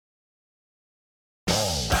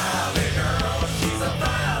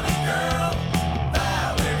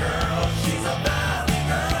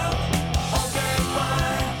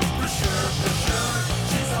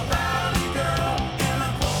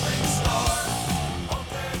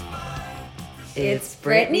It's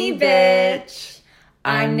Britney, bitch.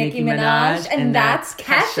 I'm Nicki Minaj, and that's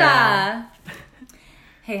Kesha.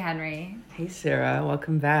 Hey, Henry. Hey, Sarah.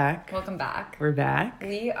 Welcome back. Welcome back. We're back.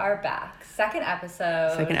 We are back. Second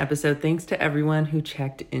episode. Thanks to everyone who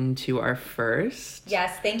checked into our first.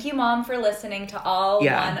 Yes, thank you, Mom, for listening to all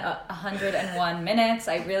 101 minutes.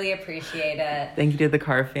 I really appreciate it. Thank you to the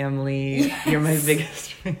Carr family. Yes. You're my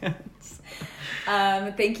biggest fans.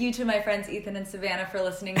 Thank you to my friends Ethan and Savannah for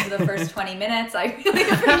listening to the first 20 minutes. I really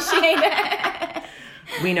appreciate it.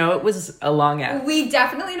 We know it was a long ep. We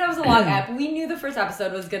definitely know it was a long ep. We knew the first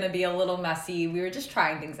episode was going to be a little messy. We were just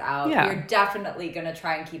trying things out. Yeah. We're definitely going to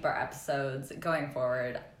try and keep our episodes going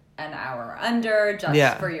forward an hour or under,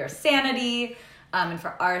 just for your sanity, and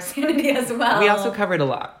for our sanity as well. We also covered a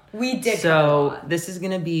lot. We did cover a So lot. this is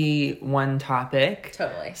going to be one topic.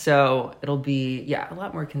 Totally. So it'll be, a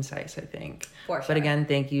lot more concise, I think. For sure. But again,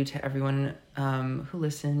 thank you to everyone who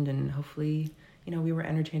listened, and hopefully, we were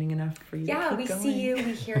entertaining enough for you to keep we going. see you,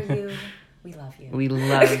 we hear you, we love you. We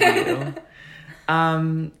love you.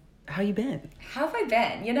 How you been? How have I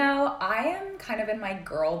been? I am kind of in my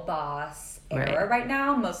girl boss era right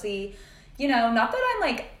now. Mostly, not that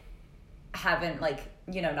I'm haven't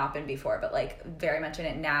not been before, but very much in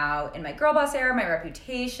it now. In my girl boss era, my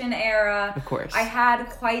reputation era. Of course. I had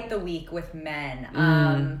quite the week with men.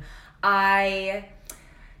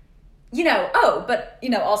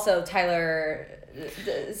 Also Tyler.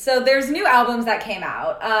 So there's new albums that came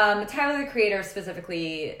out. Tyler, the Creator,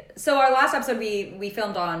 specifically. So our last episode we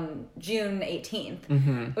filmed on June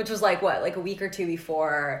 18th, which was a week or two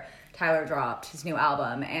before Tyler dropped his new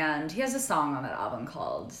album, and he has a song on that album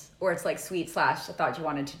called, or it's Sweet / I Thought You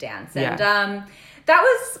Wanted to Dance, and that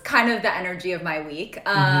was kind of the energy of my week.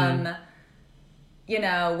 Went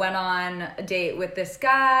on a date with this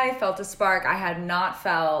guy, felt a spark I had not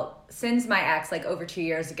felt since my ex, over 2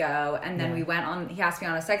 years ago. And then he asked me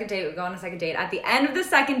on a second date, we go on a second date. At the end of the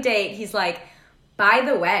second date, he's like, by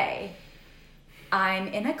the way, I'm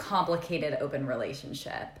in a complicated open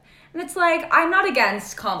relationship. And it's I'm not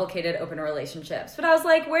against complicated open relationships, but I was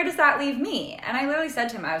like, where does that leave me? And I literally said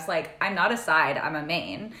to him, I was like, I'm not a side, I'm a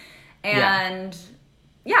main. And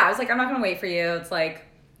I was like, I'm not going to wait for you. It's but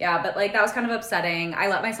that was kind of upsetting. I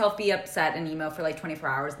let myself be upset and emo for 24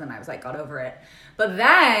 hours, and then I was got over it. But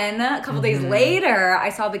then a couple days later, I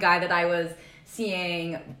saw the guy that I was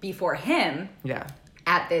seeing before him. Yeah.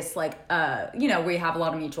 At this we have a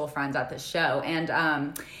lot of mutual friends at this show,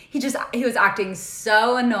 and he was acting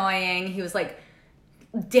so annoying. He was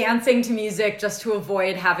dancing to music just to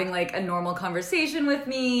avoid having a normal conversation with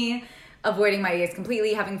me, avoiding my gaze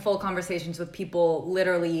completely, having full conversations with people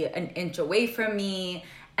literally an inch away from me.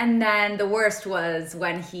 And then the worst was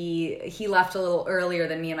when he left a little earlier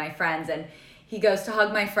than me and my friends, and he goes to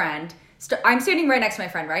hug my friend. I'm standing right next to my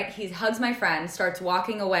friend, right? He hugs my friend, starts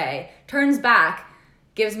walking away, turns back,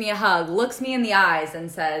 gives me a hug, looks me in the eyes, and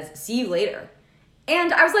says, see you later.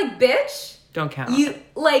 And I was like, bitch. Don't count on it.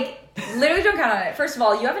 Literally don't count on it. First of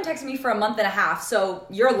all, you haven't texted me for a month and a half, so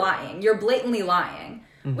you're lying. You're blatantly lying,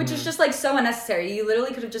 which is just so unnecessary. You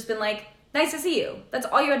literally could have just been nice to see you. That's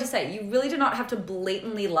all you had to say. You really did not have to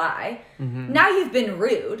blatantly lie. Now you've been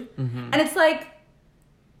rude. And it's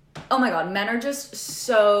oh my God, men are just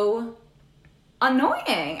so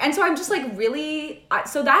annoying. And so I'm just really,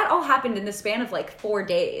 so that all happened in the span of 4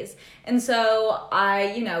 days. And so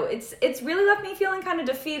it's really left me feeling kind of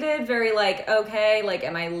defeated, very okay,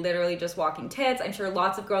 am I literally just walking tits? I'm sure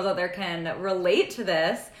lots of girls out there can relate to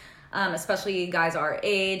this, especially guys our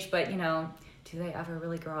age, but do they ever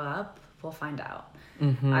really grow up? We'll find out.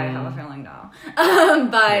 I have a feeling no.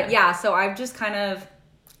 So I've just kind of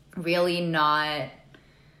really not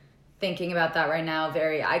thinking about that right now.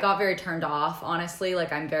 I got very turned off, honestly.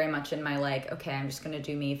 I'm very much in my okay, I'm just gonna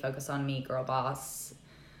do me, focus on me, girl boss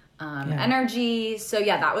energy. So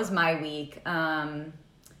that was my week.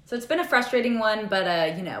 So it's been a frustrating one, but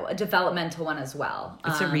a developmental one as well.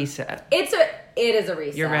 It's a reset. It is a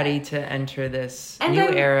reset. You're ready to enter this new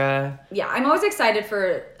era. Yeah, I'm always excited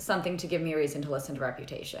for something to give me a reason to listen to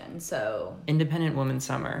Reputation. So Independent Woman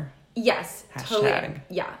Summer. Yes, #. totally.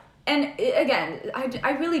 Yeah. And again,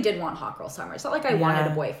 I really did want Hot Girl Summer. It's not I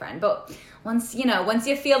wanted a boyfriend, but once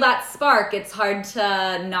you feel that spark, it's hard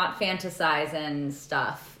to not fantasize and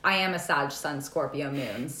stuff. I am a Sag Sun Scorpio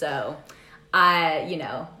Moon, so I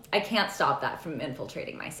can't stop that from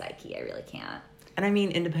infiltrating my psyche. I really can't. And I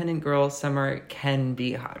mean, Independent Girl Summer can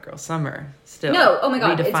be Hot Girl Summer still. No, oh my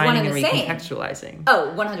God, it's one and the same. Recontextualizing.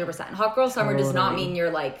 Oh, 100%. Hot Girl Summer does not mean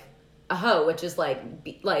you're a hoe, which is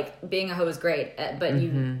being a hoe is great, but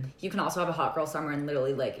you can also have a hot girl summer and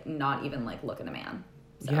literally not even look at a man.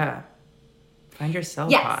 So. Yeah. Find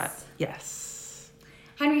yourself yes. hot. Yes.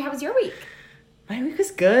 Henry, how was your week? My week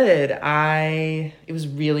was good. It was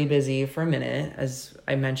really busy for a minute. As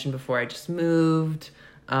I mentioned before, I just moved.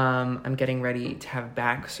 I'm getting ready to have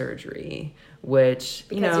back surgery, which,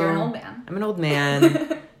 Because you're an old man. I'm an old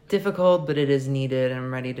man. Difficult, but it is needed.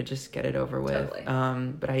 I'm ready to just get it over with.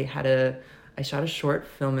 Totally. But I shot a short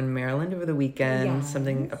film in Maryland over the weekend, Yes.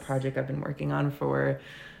 a project I've been working on for a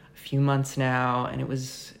few months now, and it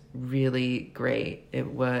was really great. It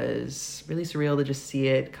was really surreal to just see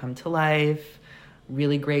it come to life.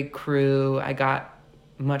 Really great crew. I got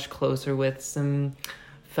much closer with some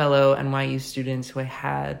fellow NYU students who I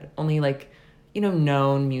had only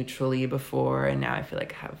known mutually before, and now I feel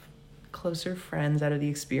like I have closer friends out of the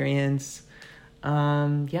experience.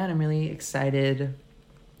 And I'm really excited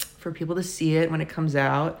for people to see it when it comes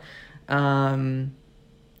out. I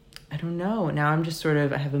don't know. Now I'm just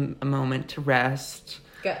I have a moment to rest.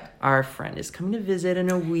 Good. Our friend is coming to visit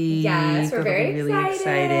in a week. Yes, we're very really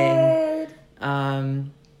excited.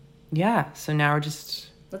 So now we're just...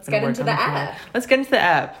 Let's get into the app. Let's get into the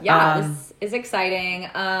app. Yeah, this is exciting.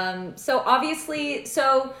 So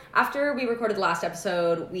after we recorded the last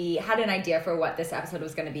episode, we had an idea for what this episode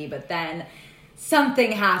was going to be, but then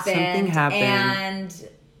something happened. And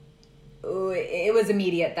it was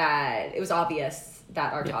immediate that it was obvious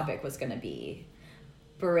that our topic was going to be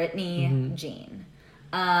Britney Jean.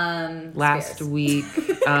 Last Spears. week...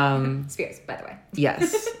 Spears, by the way.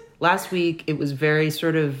 Yes. Last week, it was very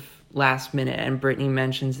sort of last minute, and Britney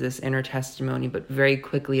mentions this in her testimony, but very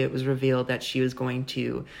quickly it was revealed that she was going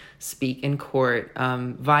to speak in court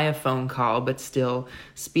via phone call, but still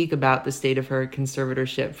speak about the state of her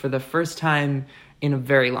conservatorship for the first time in a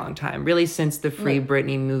very long time, really since the Free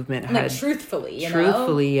Britney movement had...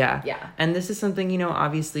 truthfully, yeah. Yeah. And this is something,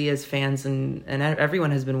 obviously as fans and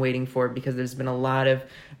everyone has been waiting for, because there's been a lot of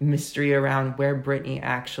mystery around where Britney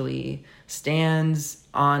actually stands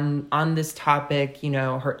on this topic,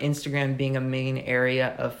 her Instagram being a main area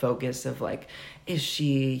of focus of is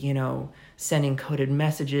she, sending coded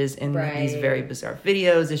messages in these very bizarre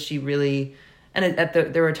videos? Is she really... And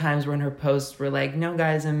there were times when her posts were like, no,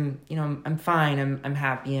 guys, I'm fine. I'm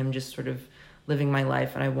happy. I'm just sort of living my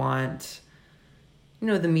life. And I want,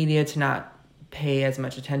 the media to not pay as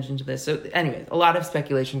much attention to this. So anyways, a lot of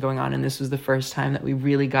speculation going on. And this was the first time that we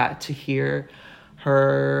really got to hear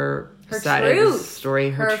her side of the story,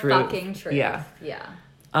 her truth. Fucking truth. Yeah. Yeah.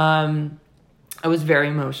 I was very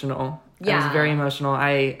emotional. Yeah. I was very emotional.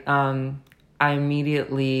 I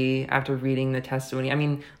immediately, after reading the testimony, I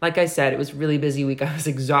mean, like I said, it was a really busy week. I was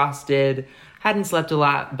exhausted, hadn't slept a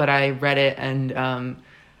lot, but I read it and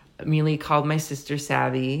immediately called my sister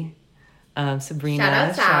Savvy,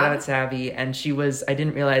 Sabrina, shout out Savvy. And I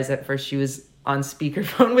didn't realize at first she was on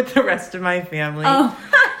speakerphone with the rest of my family. Oh.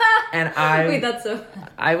 And Wait, that's so...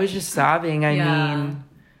 I was just sobbing. I mean...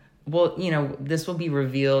 Well, this will be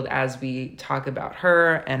revealed as we talk about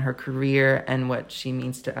her and her career and what she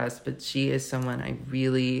means to us. But she is someone I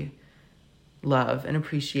really love and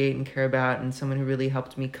appreciate and care about, and someone who really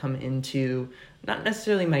helped me come into not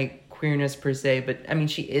necessarily my queerness per se, but I mean,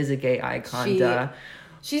 she is a gay icon.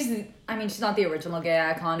 She's not the original gay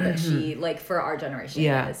icon, but she, for our generation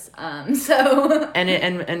is. So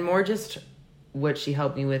and more just what she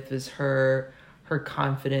helped me with was her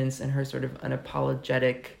confidence and her sort of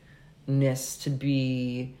unapologetic to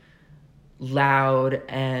be loud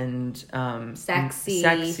and sexy,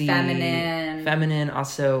 feminine,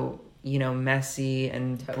 also messy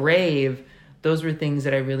and brave. Those were things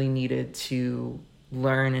that I really needed to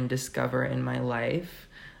learn and discover in my life.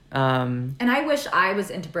 And I wish I was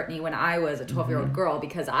into Britney when I was a 12-year-old girl,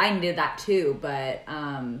 because I needed that too, but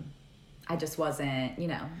I just wasn't,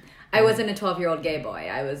 I wasn't a 12-year-old gay boy.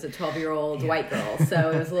 I was a 12-year-old white girl,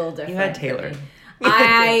 so it was a little different. You had Taylor.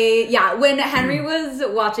 When Henry was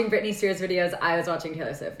watching Britney Spears videos, I was watching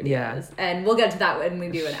Taylor Swift videos. Yeah. And we'll get to that when we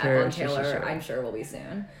do an app on Taylor. Sure. I'm sure we'll be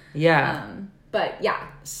soon. Yeah. But yeah.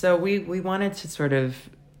 So we wanted to sort of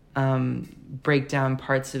break down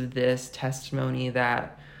parts of this testimony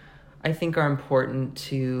that I think are important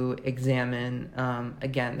to examine.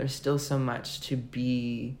 Again, there's still so much to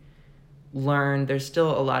be learned. There's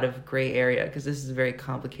still a lot of gray area because this is a very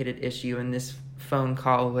complicated issue, and this phone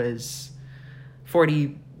call was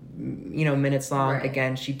 40 minutes long. Right.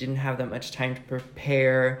 Again, she didn't have that much time to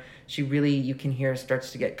prepare. She really, you can hear,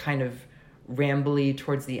 starts to get kind of rambly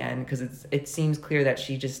towards the end because it seems clear that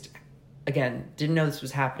she just, again, didn't know this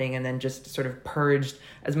was happening and then just sort of purged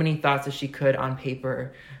as many thoughts as she could on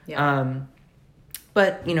paper. Yeah.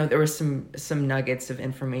 But there were some nuggets of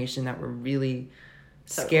information that were really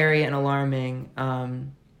scary and alarming.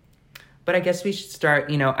 But I guess we should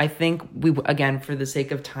start, I think again, for the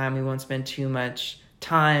sake of time, we won't spend too much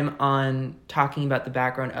time on talking about the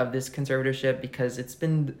background of this conservatorship because it's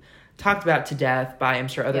been talked about to death by, I'm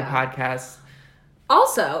sure, other podcasts.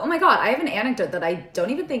 Also, oh my God, I have an anecdote that I don't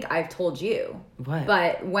even think I've told you. What?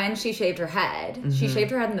 But when she shaved her head, she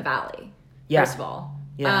shaved her head in the valley. Yeah. First of all.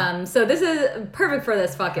 Yeah. So this is perfect for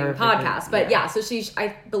this fucking podcast. But yeah, so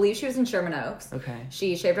I believe she was in Sherman Oaks. Okay.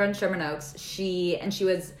 She shaved her head in Sherman Oaks. She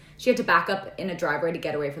had to back up in a driveway to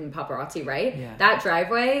get away from the paparazzi, right? Yeah. That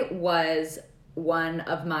driveway was one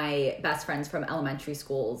of my best friends from elementary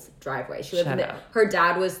school's driveway. She lived in it. Her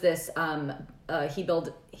dad was this he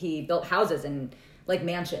built houses and like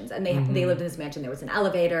mansions, and they lived in this mansion. There was an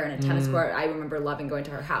elevator and a tennis court. I remember loving going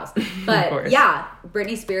to her house. But yeah,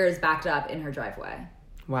 Britney Spears backed up in her driveway.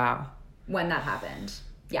 Wow. When that happened.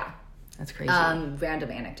 Yeah. That's crazy.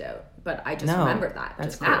 Random anecdote, but I just remembered that that's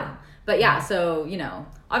just cool. now. But yeah, so, you know,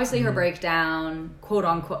 obviously her breakdown, quote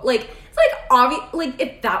unquote, like, it's like, obvious, like,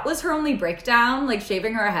 if that was her only breakdown, like,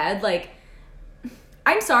 shaving her head, like,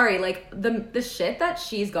 I'm sorry, like, the shit that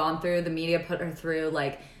she's gone through, the media put her through,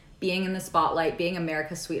 like, being in the spotlight, being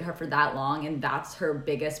America's sweetheart for that long, and that's her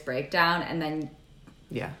biggest breakdown, and then...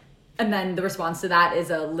 Yeah. And then the response to that is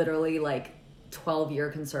a literally, like,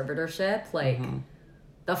 12-year conservatorship, like,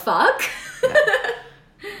 the fuck? Yeah.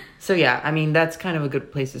 So yeah, I mean, that's kind of a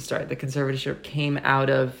good place to start. The conservatorship came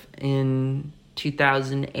out of in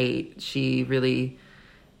 2008. She really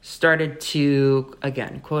started to,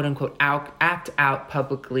 again, quote unquote, act out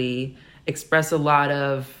publicly, express a lot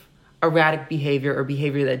of erratic behavior or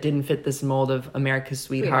behavior that didn't fit this mold of America's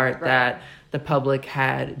sweetheart that the public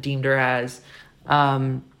had deemed her as.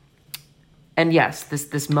 And yes,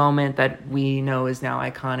 this moment that we know is now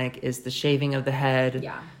iconic is the shaving of the head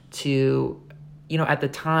to... You know, at the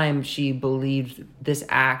time, she believed this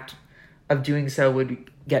act of doing so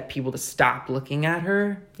would get people to stop looking at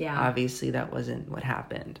her. Yeah. Obviously, that wasn't what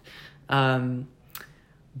happened. But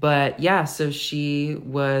yeah, so she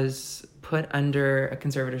was put under a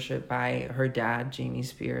conservatorship by her dad, Jamie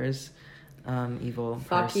Spears, evil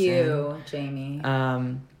Fuck person. you, Jamie.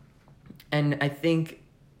 And I think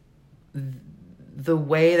the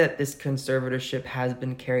way that this conservatorship has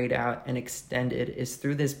been carried out and extended is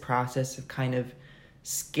through this process of kind of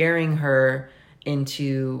scaring her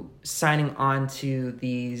into signing on to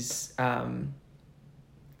these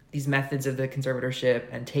methods of the conservatorship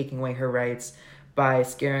and taking away her rights by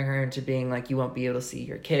scaring her into being like, you won't be able to see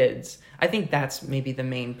your kids. I think that's maybe the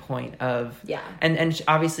main point of... Yeah. And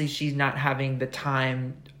obviously she's not having the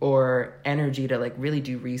time or energy to like really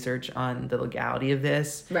do research on the legality of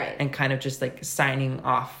this. Right. And kind of just like signing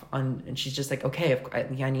off on... And she's just like, okay, I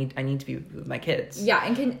need to be with my kids. Yeah,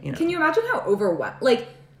 and can you imagine how overwhelmed... Like,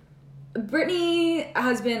 Britney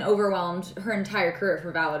has been overwhelmed her entire career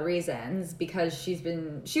for valid reasons because she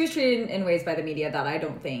was treated in ways by the media that I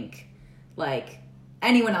don't think, like,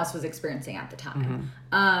 anyone else was experiencing at the time.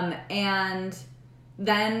 And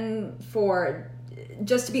then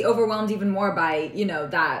just to be overwhelmed even more by, you know,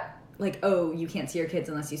 that, like, oh, you can't see your kids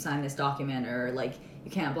unless you sign this document, or, like,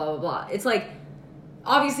 you can't blah, blah, blah. It's like,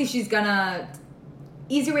 obviously she's gonna...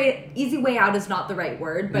 Easy way out is not the right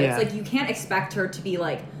word, but it's like, you can't expect her to be,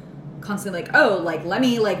 like, constantly like, oh, like, let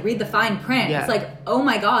me, like, read the fine print. It's like, oh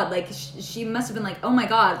my God, like, she must have been like, oh my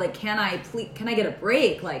God, like, can I get a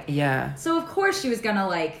break? Like, so of course she was gonna,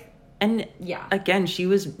 like... And again, she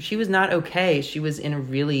was not okay. She was in a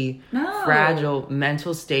really fragile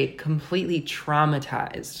mental state, completely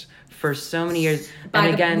traumatized for so many years. By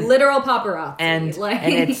and again, literal paparazzi.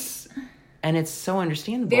 And it's so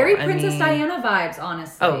understandable. Very Princess Diana vibes,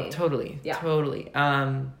 honestly. Oh, totally. Yeah. Totally.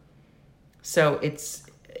 So it's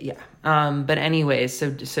but anyways,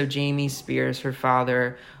 so Jamie Spears, her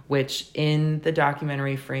father, which in the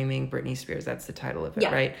documentary Framing Britney Spears, that's the title of it,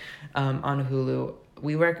 right? On Hulu.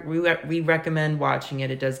 We recommend watching it.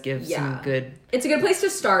 It does give some good... It's a good place to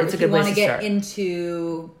start if you want to get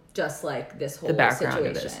into just like this whole the background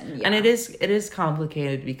situation. Of this. And it is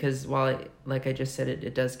complicated because while like I just said,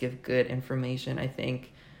 it does give good information. I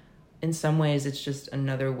think in some ways it's just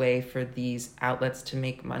another way for these outlets to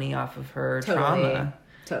make money off of her trauma.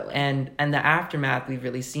 Totally. And the aftermath, we've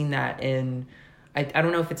really seen that in... I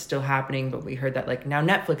don't know if it's still happening, but we heard that like now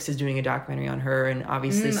Netflix is doing a documentary on her, and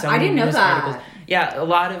obviously some I didn't know that. articles. Yeah, a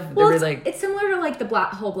lot of it's similar to like the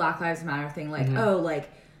whole Black Lives Matter thing. Like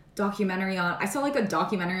documentary on. I saw like a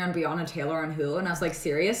documentary on Breonna Taylor on Hulu, and I was like,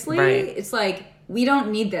 seriously? Right. It's like, we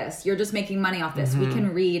don't need this. You're just making money off this. We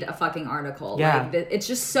can read a fucking article. Yeah. Like, it's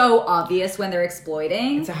just so obvious when they're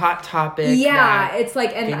exploiting. It's a hot topic. Yeah, it's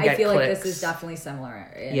like, and I feel clicks. like this is definitely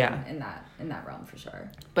similar in that realm for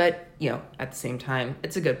sure. But, you know, at the same time,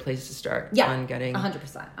 it's a good place to start on getting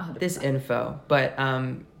 100%. this info. But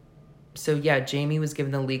So yeah, Jamie was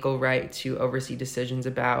given the legal right to oversee decisions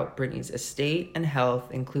about Britney's estate and health,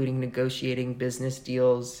 including negotiating business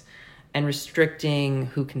deals and restricting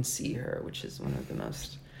who can see her, which is one of the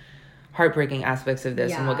most heartbreaking aspects of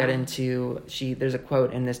this. And we'll get into, there's a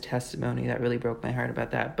quote in this testimony that really broke my heart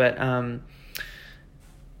about that. But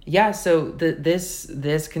yeah, so this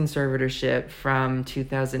conservatorship from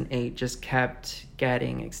 2008 just kept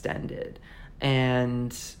getting extended.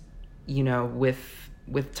 And, you know,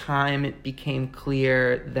 with time, it became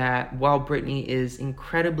clear that while Britney is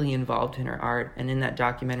incredibly involved in her art, and in that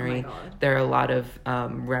documentary, there are a lot of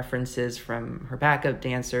references from her backup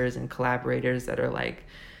dancers and collaborators that are like,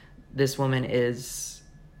 this woman is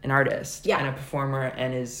an artist and a performer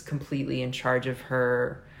and is completely in charge of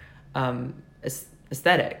her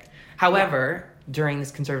aesthetic. However, during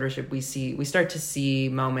this conservatorship, we start to see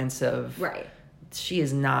moments of she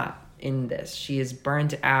is not in this. She is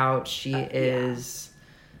burnt out. She is,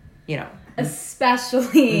 you know,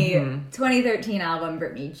 especially 2013 album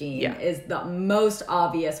Britney Jean is the most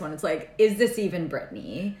obvious one. It's like, is this even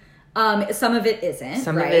Britney? Some of it isn't.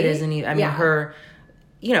 Some of it isn't even. I mean, her.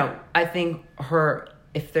 You know, I think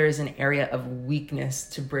if there's an area of weakness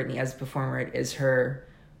to Britney as a performer, it is her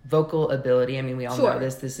vocal ability. I mean, we all know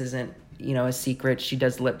this. This isn't, you know, a secret. She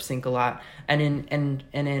does lip sync a lot. And in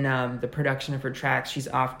the production of her tracks, she's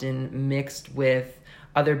often mixed with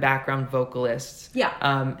other background vocalists. Yeah.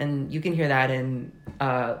 And you can hear that in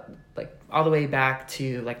like all the way back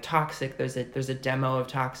to like Toxic. There's a demo of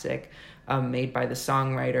Toxic made by the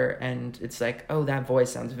songwriter, and it's like, oh, that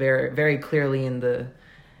voice sounds very, very clearly in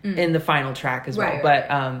the final track as well. But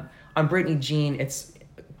on Britney Jean, it's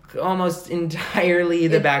almost entirely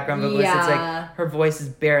the background vocalist. It's like her voice is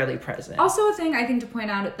barely present. Also, a thing I think to point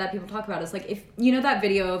out that people talk about is like, if you know that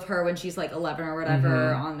video of her when she's like 11 or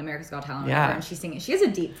whatever on America's Got Talent, and she's singing, she has a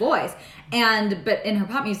deep voice, but in her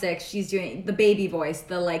pop music, she's doing the baby voice,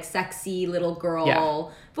 the like sexy little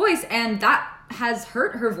girl voice, and that has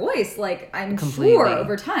hurt her voice, like I'm sure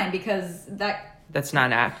over time, because that's not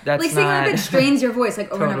that's like singing a bit strains your voice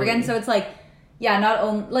like over and over again. So it's like, not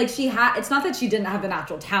only like it's not that she didn't have the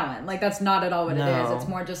natural talent, like that's not at all what it is. It's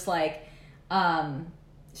more just like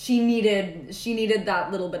she needed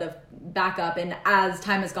that little bit of backup, and as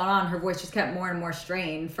time has gone on, her voice just kept more and more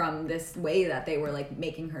strained from this way that they were like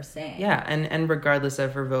making her sing. Yeah, and regardless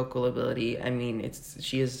of her vocal ability, I mean,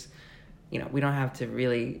 she is. You know, we don't have to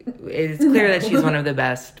really. It's clear that she's one of the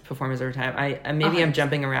best performers of her time. I'm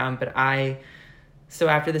jumping around, but so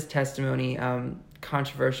after this testimony,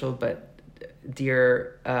 controversial, but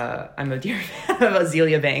I'm a dear fan of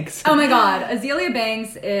Azealia Banks. Oh my God. Azealia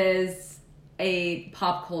Banks is a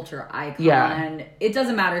pop culture icon. Yeah. It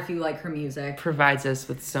doesn't matter if you like her music. Provides us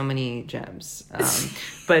with so many gems.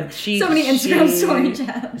 But so many Instagram story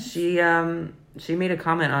gems. She made a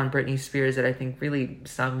comment on Britney Spears that I think really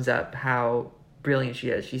sums up how brilliant she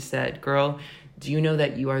is. She said, "Girl, do you know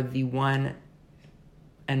that you are the one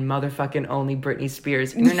and motherfucking only Britney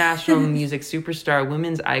Spears, international music superstar,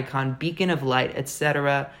 women's icon, beacon of light,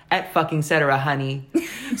 etc., honey.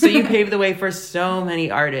 So you paved the way for so many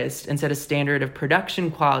artists and set a standard of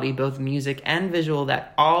production quality, both music and visual,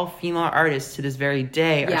 that all female artists to this very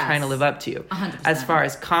day are trying to live up to. 100%. As far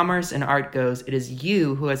as commerce and art goes, it is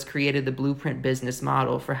you who has created the blueprint business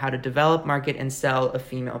model for how to develop, market, and sell a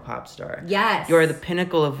female pop star. Yes. You are the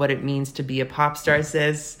pinnacle of what it means to be a pop star,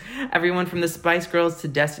 sis. Everyone from the Spice Girls to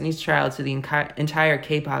Destiny's Child to the entire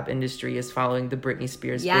K-pop industry is following the Britney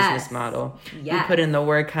Spears business model. You put in the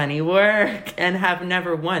work, honey, work, and have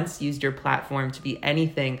never once used your platform to be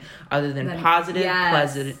anything other than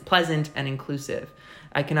positive, pleasant, and inclusive.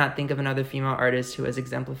 I cannot think of another female artist who has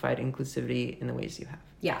exemplified inclusivity in the ways you have.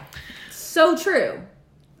 Yeah. So true.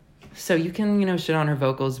 So you can, shit on her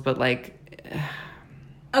vocals, but like...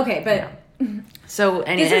 okay, but... Yeah. So,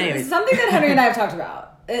 anyways. Something that Henry and I have talked about.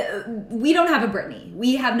 We don't have a Britney.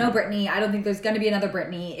 We have no Britney. I don't think there's going to be another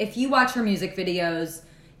Britney. If you watch her music videos,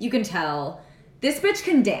 you can tell this bitch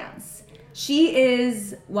can dance. She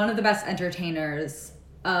is one of the best entertainers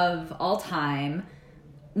of all time.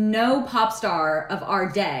 No pop star of our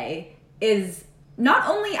day is not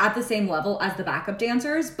only at the same level as the backup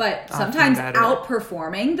dancers, but sometimes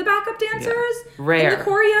outperforming the backup dancers Rare. in the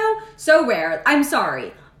choreo. So rare. I'm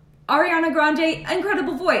sorry. Ariana Grande,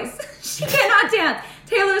 incredible voice. She cannot dance.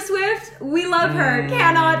 Taylor Swift, we love her,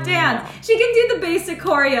 cannot dance. She can do the basic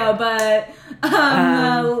choreo, but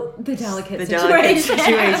the delicate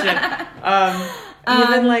situation.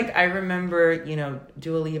 Even like I remember,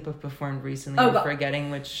 Dua Lipa performed recently. I'm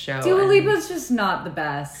forgetting which show. Dua Lipa's just not the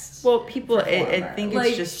best. Well, people, I think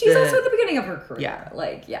it's just she's also at the beginning of her career.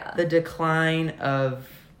 The decline of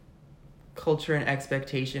culture and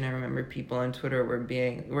expectation. I remember people on Twitter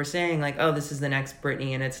were saying like, "Oh, this is the next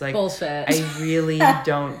Britney," and it's like bullshit. I really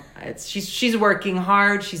don't. She's working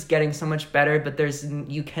hard. She's getting so much better, but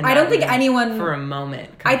you cannot. I don't think anyone for a moment.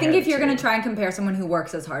 I think if you're gonna try and compare someone who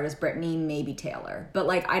works as hard as Britney, maybe Taylor, but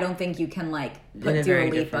like I don't think you can like put Dua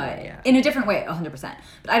Lipa in a different way, 100%.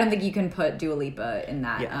 But I don't think you can put Dua Lipa in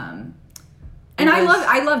that. Yeah. And I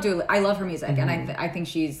love her music, and I think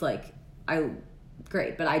she's like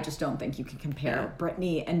great, but I just don't think you can compare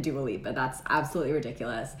Britney and Dua Lipa. That's absolutely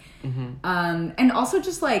ridiculous. And also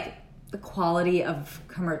just like the quality of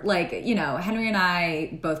like, you know, Henry and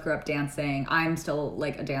I both grew up dancing. I'm still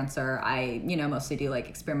like a dancer. I, you know, mostly do like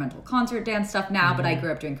experimental concert dance stuff now, but I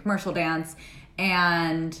grew up doing commercial dance,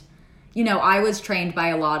 and you know, I was trained by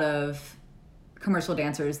a lot of commercial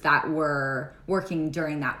dancers that were working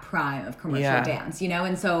during that prime of commercial dance, you know?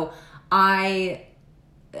 And so a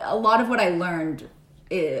lot of what I learned,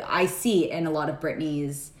 I see in a lot of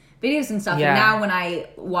Britney's videos and stuff. And now when I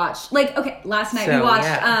watch, like, okay, last night we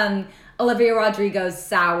watched Olivia Rodrigo's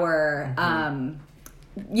Sour,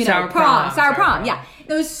 you know, Sour Prom. Yeah.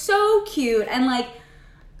 It was so cute. And like,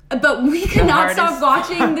 but we could not stop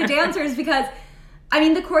watching the dancers because, I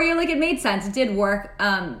mean, the choreo, like, it made sense. It did work.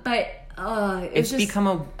 But it's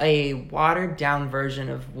become a watered down version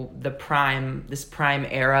of this prime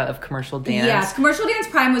era of commercial dance. Yes, commercial dance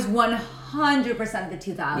prime was 100% the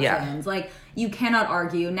 2000s. Yeah. Like, you cannot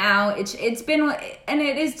argue. Now it's been, and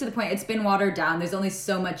it is to the point, it's been watered down. There's only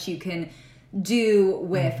so much you can do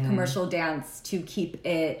with commercial dance to keep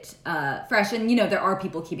it fresh. And, you know, there are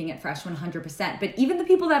people keeping it fresh 100%. But even the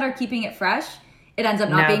people that are keeping it fresh, it ends up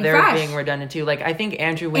not being fresh. Now they're being redundant too. Like, I think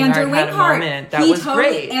Andrew Wingard had a moment that was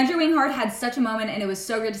great. Andrew Wingard had such a moment, and it was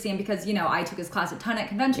so good to see him because, you know, I took his class a ton at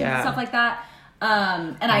conventions and stuff like that.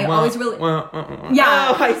 And I always really... Yeah.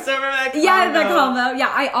 Oh, I still remember that combo. Yeah, the combo.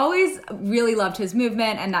 Yeah, I always really loved his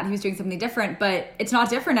movement and that he was doing something different, but it's not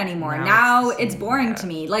different anymore. Now it's boring to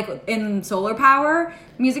me. Like, in Solar Power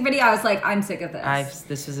music video, I was like, I'm sick of this.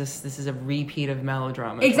 This is a repeat of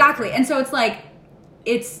melodrama. Exactly. And so it's like,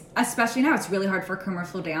 it's, especially now, it's really hard for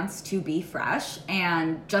commercial dance to be fresh,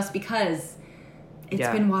 and just because it's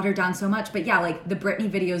been watered down so much. But yeah, like, the Britney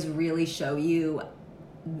videos really show you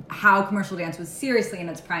how commercial dance was seriously in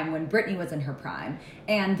its prime when Britney was in her prime,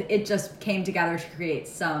 and it just came together to create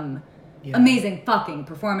some amazing fucking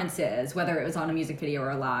performances, whether it was on a music video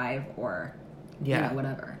or live or you know,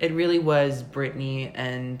 whatever. It really was Britney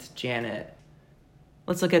and Janet.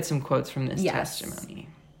 Let's look at some quotes from this testimony.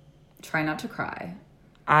 Try not to cry.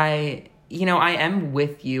 I am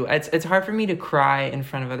with you. It's hard for me to cry in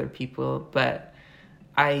front of other people, but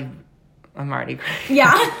I'm already crying.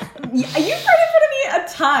 Yeah. You cried in front of me a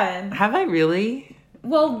ton. Have I really?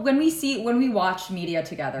 Well, when we watch media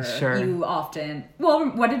together, you often...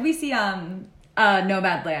 Well, what did we see?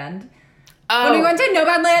 Nomadland. Oh. When we went to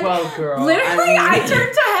Nomadland, well, girl, literally, I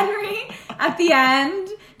turned to Henry at the end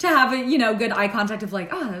to have a, you know, good eye contact of like,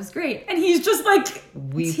 oh, that was great. And he's just like,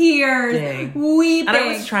 tears, weeping. And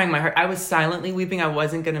I was trying my heart. I was silently weeping. I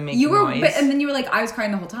wasn't going to make noise. And then you were like, I was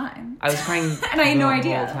crying the whole time. I was crying and I had no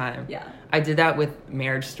idea. The whole time. Yeah. I did that with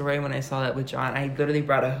Marriage Story when I saw that with John. I literally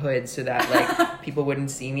brought a hood so that like people wouldn't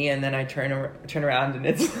see me, and then I turn around and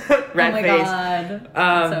it's red face. Oh my god.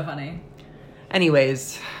 That's so funny.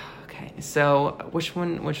 Anyways, okay. So which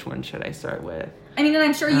one should I start with? I mean, and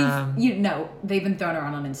I'm sure you know, they've been thrown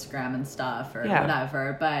around on Instagram and stuff or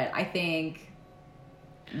whatever, but I think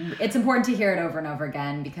it's important to hear it over and over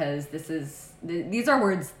again because these are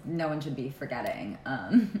words no one should be forgetting.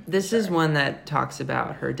 This is one that talks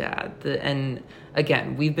about her dad. And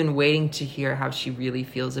again, we've been waiting to hear how she really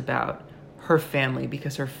feels about her family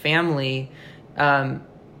because her family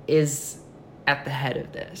is at the head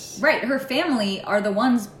of this. Right. Her family are the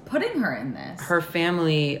ones putting her in this. Her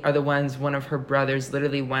family are the ones, one of her brothers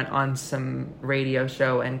literally went on some radio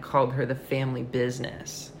show and called her the family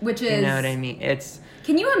business. Which is... You know what I mean?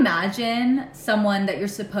 Can you imagine someone that you're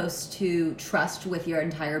supposed to trust with your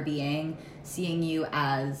entire being seeing you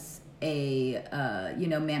as a,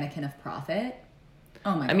 mannequin of profit?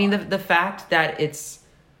 Oh my God. I mean, the fact that it's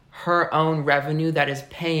her own revenue that is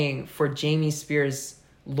paying for Jamie Spears'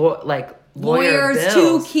 lawyers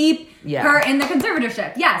to keep her in the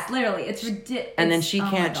conservatorship. Yes, literally. It's ridiculous. And then she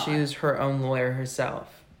can't choose her own lawyer herself.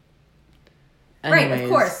 Anyways, right, of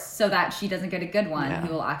course, so that she doesn't get a good one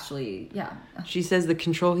who will actually, She says the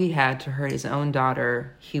control he had to hurt his own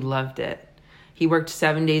daughter, he loved it. He worked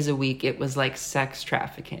 7 days a week. It was like sex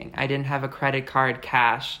trafficking. I didn't have a credit card,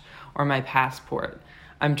 cash, or my passport.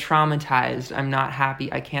 I'm traumatized. I'm not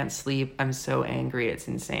happy. I can't sleep. I'm so angry. It's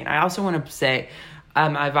insane. I also want to say,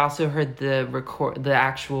 I've also heard the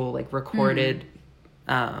actual like recorded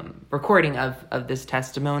recording of this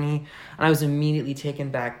testimony, and I was immediately taken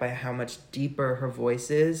back by how much deeper her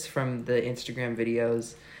voice is from the Instagram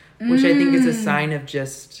videos, which I think is a sign of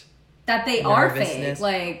just that they are fake.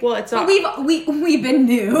 Like, well, it's but we've been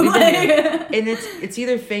new, and it's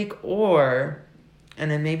either fake or. And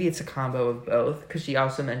then maybe it's a combo of both, because she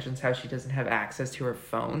also mentions how she doesn't have access to her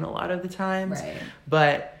phone a lot of the times. Right.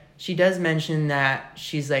 But she does mention that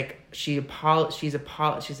she's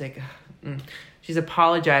apologizing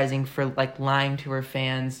for like lying to her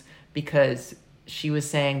fans, because she was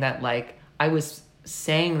saying that like I was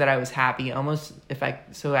saying that I was happy almost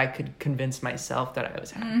so I could convince myself that I was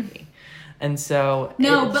happy. And so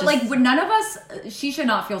no, but like none of us, she should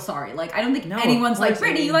not feel sorry. Like I don't think anyone's like,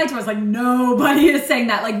 Brittany, you lied to us. Like nobody is saying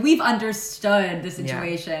that. Like we've understood the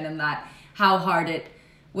situation and that how hard it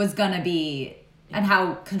was gonna be and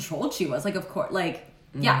how controlled she was. Like of course, like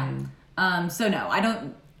yeah. So no, I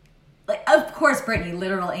don't. Like of course, Brittany,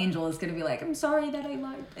 literal angel, is gonna be like, I'm sorry that I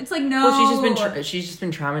lied. It's like no. Well, she's just been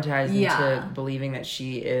traumatized into believing that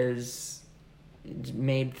she is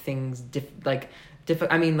made things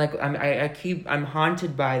I mean, like I'm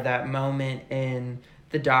haunted by that moment in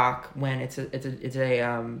the doc when it's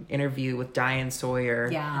a interview with Diane Sawyer,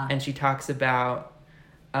 and she talks about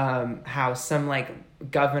how some like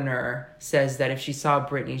governor says that if she saw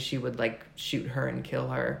Brittany, she would like shoot her and kill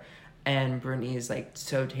her, and Brittany's like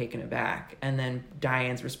so taken aback, and then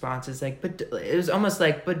Diane's response is like, but it was almost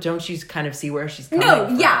like, but don't you kind of see where she's coming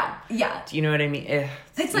from? Yeah. Do you know what I mean?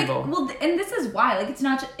 It's like, evil. well, and this is why, like, it's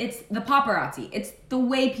the paparazzi. It's the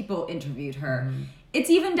way people interviewed her. Mm-hmm. It's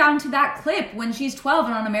even down to that clip when she's 12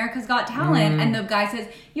 and on America's Got Talent, and the guy says,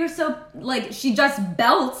 you're so, like, she just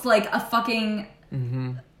belts like a fucking,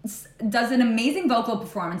 does an amazing vocal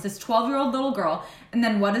performance, this 12-year-old little girl, and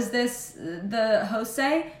then what does the host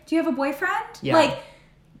say? Do you have a boyfriend? Yeah.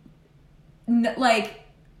 Like,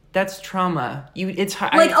 that's trauma.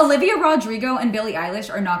 Olivia Rodrigo and Billie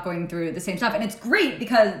Eilish are not going through the same stuff, and it's great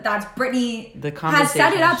because that's Britney has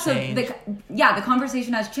set it up. So the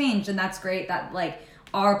conversation has changed, and that's great that like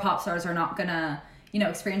our pop stars are not gonna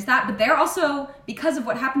experience that. But they're also, because of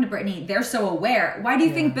what happened to Britney, they're so aware. Why do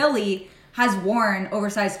you think Billie has worn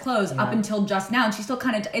oversized clothes up until just now, and she's still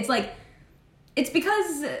kind of? It's like. It's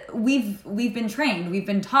because we've been trained, we've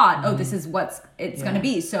been taught, this is what it's going to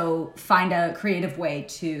be. So find a creative way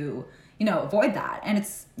to, avoid that. And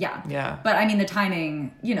it's, Yeah. But I mean, the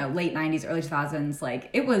timing, late 90s, early 2000s,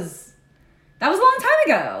 like that was a long time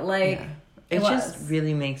ago. Like it just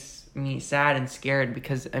really makes me sad and scared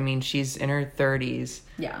because, I mean, she's in her 30s.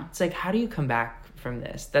 Yeah. It's like, how do you come back from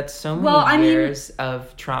this? That's so many years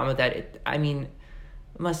of trauma that it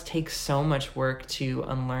must take so much work to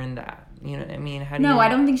unlearn that. You know what I mean? I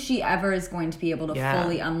don't think she ever is going to be able to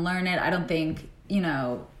fully unlearn it. I don't think,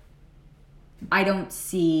 I don't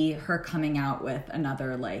see her coming out with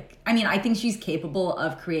another, I think she's capable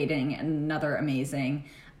of creating another amazing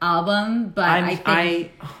album, but I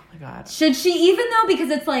think... oh my God. Should she even, though?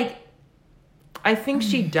 Because it's like... I think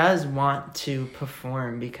she does want to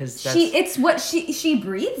perform because that's... It's what she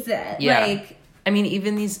breathes it. Yeah. I mean,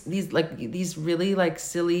 even these really like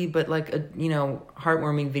silly but like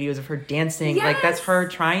heartwarming videos of her dancing, like that's her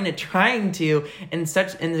trying to in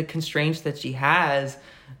the constraints that she has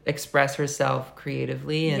express herself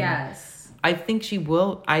creatively, and I think she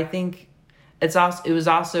will. I think it was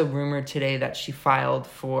also rumored today that she filed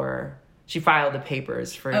the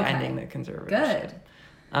papers for ending the conservatorship. Good.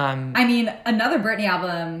 I mean, another Britney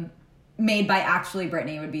album made by actually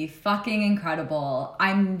Britney would be fucking incredible.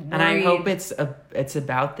 I'm worried. And I hope it's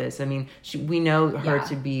about this. I mean, we know her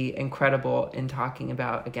to be incredible in talking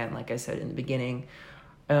about, again, like I said in the beginning,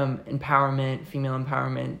 empowerment, female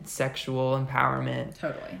empowerment, sexual empowerment.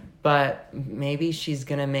 Totally. But maybe she's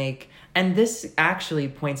gonna make, and this actually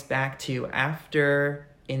points back to after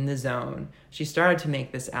In the Zone, she started to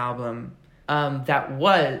make this album that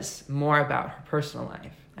was more about her personal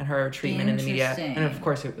life and her treatment in the media, and of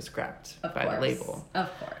course it was scrapped by the label. Of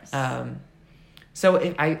course. So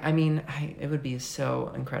it would be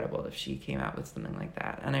so incredible if she came out with something like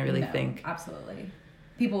that, and I really think absolutely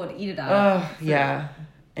people would eat it up. Oh yeah,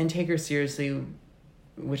 and take her seriously,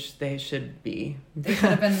 which they should be. They should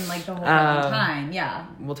have been like the whole time. Yeah.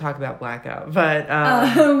 We'll talk about Blackout, but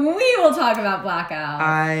we will talk about Blackout.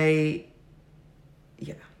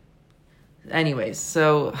 Anyways,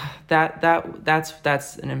 so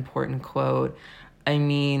that's an important quote. I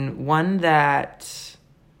mean, one that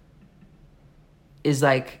is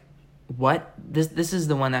like, what? This is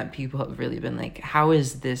the one that people have really been like, how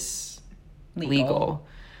is this legal?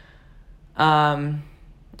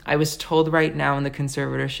 I was told right now in the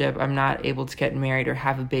conservatorship, I'm not able to get married or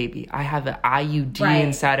have a baby. I have an IUD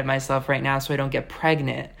inside of myself right now, so I don't get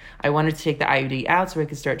pregnant. I wanted to take the IUD out so I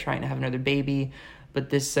could start trying to have another baby, but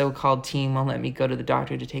this so-called team won't let me go to the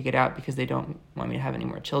doctor to take it out because they don't want me to have any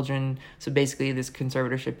more children. So basically, this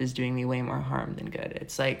conservatorship is doing me way more harm than good.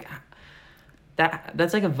 It's like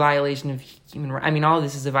that's like a violation of human rights. I mean, all of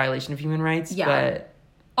this is a violation of human rights, but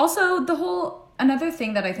also another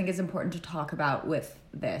thing that I think is important to talk about with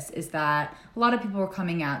this is that a lot of people were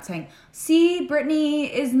coming out saying, see, Britney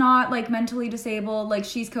is not like mentally disabled, like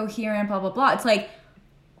she's coherent, blah, blah, blah. It's like,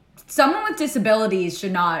 someone with disabilities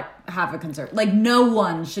should not have a concern. Like, no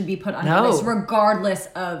one should be put under this, regardless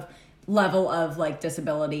of level of like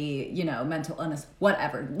disability, you know, mental illness,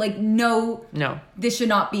 whatever. Like, no, this should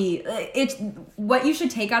not be. It's what you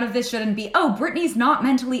should take out of this shouldn't be, oh, Britney's not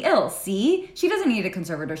mentally ill. See, she doesn't need a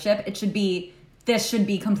conservatorship. It should be, this should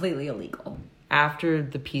be completely illegal. After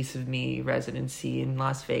the Piece of Me residency in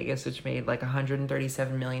Las Vegas, which made like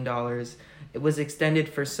 $137 million, it was extended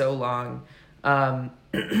for so long.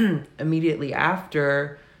 Immediately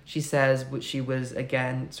after, she says she was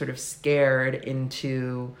again sort of scared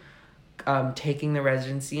into taking the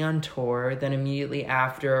residency on tour. Then immediately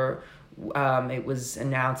after, it was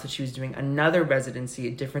announced that she was doing another residency,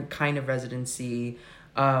 a different kind of residency,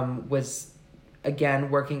 was again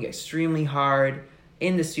working extremely hard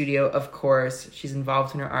in the studio. Of course, she's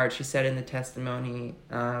involved in her art. She said in the testimony,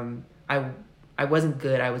 I wasn't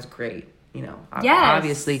good, I was great. You know,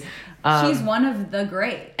 obviously. She's one of the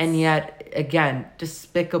greats. And yet, again,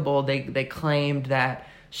 despicable. They claimed that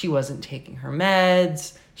she wasn't taking her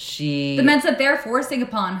meds. The meds that they're forcing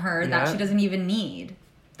upon her that she doesn't even need.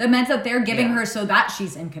 The meds that they're giving her so that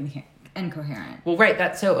she's incoherent. Well, right.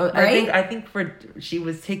 I think she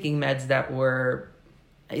was taking meds that were,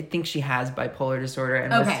 I think she has bipolar disorder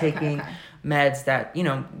and was taking meds that, you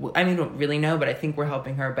know, I mean, don't really know, but I think we're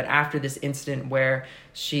helping her. But after this incident where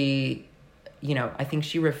she, you know, I think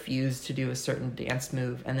she refused to do a certain dance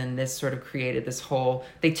move. And then this sort of created this whole,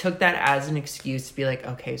 they took that as an excuse to be like,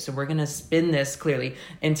 okay, so we're going to spin this clearly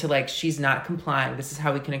into like, she's not complying. This is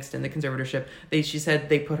how we can extend the conservatorship. She said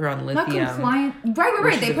they put her on lithium. Not compliant.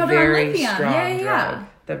 Right. They put her on lithium. Yeah.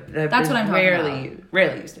 That's what I'm talking about.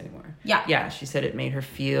 Rarely used anymore. Yeah. Yeah. She said it made her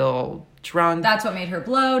feel drunk. That's what made her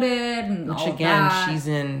bloated and which all again, that. She's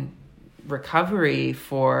in recovery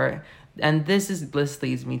for. And this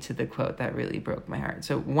leads me to the quote that really broke my heart.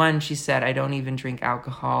 So one, she said, I don't even drink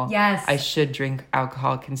alcohol. Yes. I should drink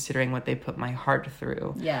alcohol considering what they put my heart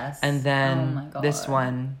through. Yes. And then this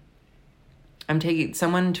one,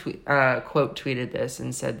 someone quote tweeted this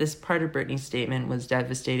and said, this part of Britney's statement was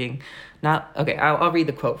devastating. I'll read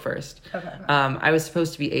the quote first. Okay. I was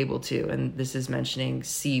supposed to be able to, and this is mentioning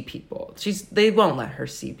see people. They won't let her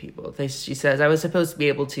see people. She says, I was supposed to be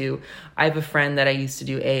able to. I have a friend that I used to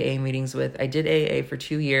do AA meetings with. I did AA for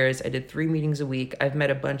 2 years. I did 3 meetings a week. I've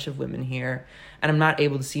met a bunch of women here, and I'm not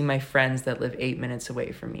able to see my friends that live 8 minutes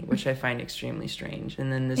away from me, which I find extremely strange.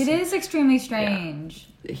 And then it is extremely strange.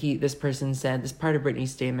 Yeah, this person said, this part of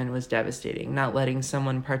Britney's statement was devastating. Not letting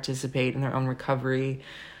someone participate in their own recovery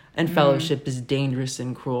and fellowship is dangerous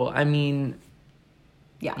and cruel. I mean,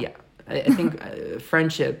 yeah. I think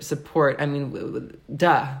friendship, support. I mean,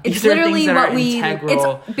 duh. It's literally what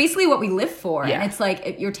it's basically what we live for. Yeah. And it's like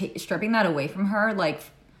if you're stripping that away from her, like.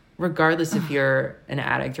 Regardless if you're an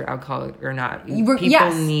addict or alcoholic or not, people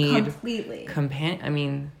need completely I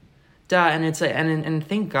mean, duh. And it's like, and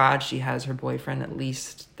thank God she has her boyfriend. At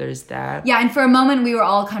least there's that. Yeah. And for a moment we were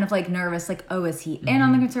all kind of like nervous, like, oh, is he in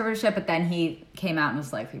on the conservatorship? But then he came out and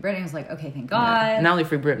was like, free Britney. I was like, okay, thank God. Yeah. Not only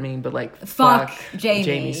free Britney, but like fuck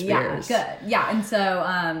Jamie Spears. Yeah, good. Yeah. And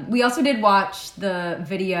so we also did watch the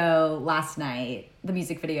video last night, the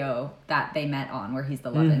music video that they met on, where he's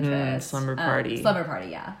the love interest. Slumber Party.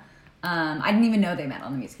 Yeah. I didn't even know they met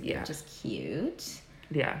on the music video, which is cute.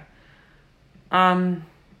 Yeah.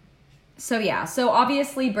 So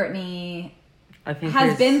obviously Britney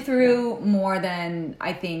has been through more than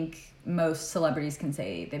I think most celebrities can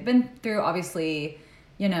say they've been through. Obviously,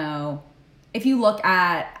 you know, if you look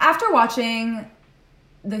at, after watching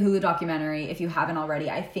the Hulu documentary, if you haven't already,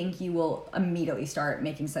 I think you will immediately start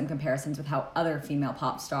making some comparisons with how other female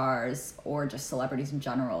pop stars or just celebrities in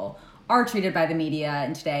general are treated by the media.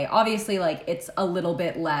 And today, obviously, like, it's a little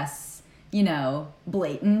bit less, you know,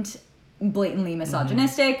 blatantly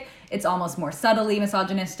misogynistic. It's almost more subtly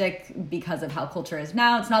misogynistic because of how culture is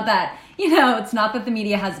now. It's not that, you know, it's not that the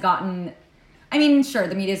media has gotten, I mean, sure,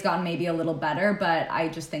 the media's gotten maybe a little better, but I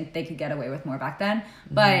just think they could get away with more back then.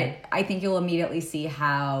 But I think you'll immediately see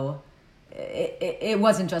how it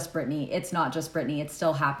wasn't just Britney. It's not just Britney. It's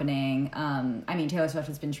still happening. I mean, Taylor Swift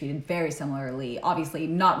has been treated very similarly. Obviously,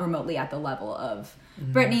 not remotely at the level of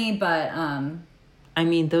Britney, but I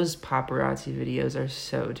mean, those paparazzi videos are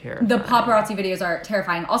so terrifying. the paparazzi videos are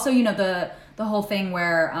terrifying. Also, you know, the whole thing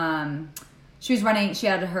where she was running. She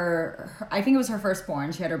had her I think it was her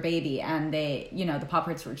firstborn. She had her baby, and they, you know, the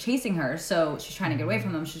paparazzi were chasing her. So she's trying to get away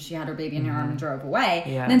from them. So she had her baby in her arm and drove away.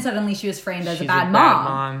 Yeah. And then suddenly she was framed as She's a bad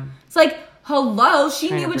mom. It's like, hello, she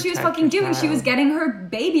Trying knew to what she was protect fucking her doing. She child. was getting her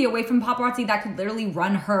baby away from paparazzi that could literally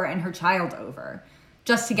run her and her child over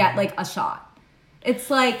just to get like a shot.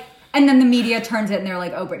 It's like, and then the media turns it and they're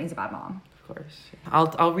like, oh, Britney's a bad mom. Of course.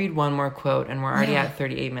 I'll read one more quote, and we're already at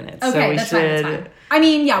 38 minutes. Okay, so we that's should. fine. I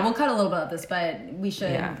mean, yeah, we'll cut a little bit of this, but we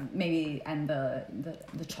should Yeah. maybe end the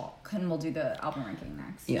chalk, and we'll do the album ranking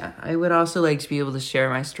next. Yeah, I would also like to be able to share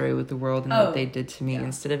my story with the world and Oh, what they did to me, yeah.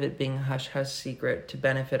 instead of it being a hush hush secret, to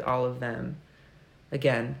benefit all of them.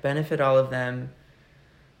 Again, benefit all of them.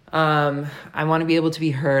 I want to be able to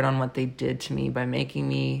be heard on what they did to me by making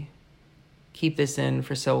me keep this in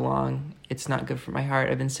for so long. It's not good for my heart.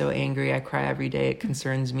 I've been so angry. I cry every day. It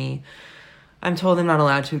concerns me. I'm told I'm not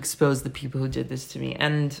allowed to expose the people who did this to me.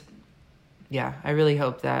 And yeah, I really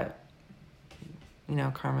hope that, you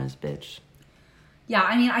know, karma's a bitch. Yeah,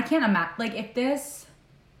 I mean, I can't imagine, like, if this...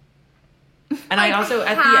 And I also,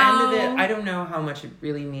 at the how? end of it, I don't know how much it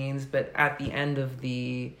really means, but at the end of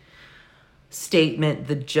the statement,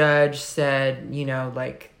 the judge said, you know,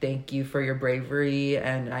 like, thank you for your bravery,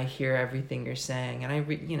 and I hear everything you're saying. And I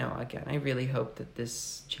really hope that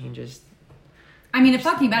this changes. I mean, it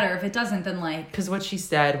fucking better. If it doesn't, then, like... Because what she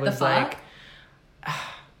said was The fuck? like,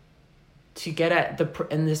 to get at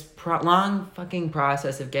in this long fucking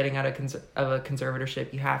process of getting out of a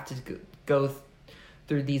conservatorship, you have to go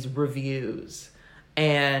through these reviews.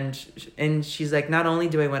 And she's like, not only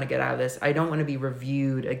do I want to get out of this, I don't want to be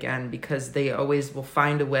reviewed again, because they always will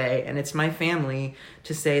find a way, and it's my family,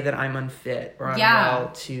 to say that I'm unfit or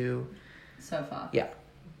unwell to... So fucked. Yeah.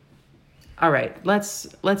 All right, let's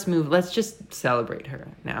move. Let's just celebrate her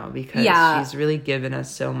now, because she's really given us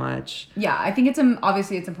so much. Yeah, I think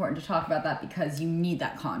obviously it's important to talk about that, because you need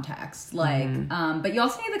that context. Like, but you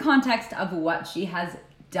also need the context of what she has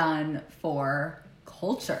done for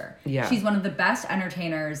culture. Yeah. She's one of the best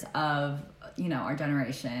entertainers of, you know, our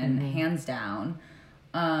generation, hands down.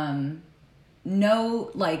 One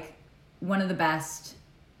of the best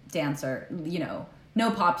dancer, you know, no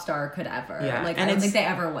pop star could ever. Yeah. Like, And I don't it's- think they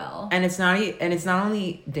ever will. And it's not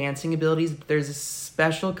only dancing abilities, but there's a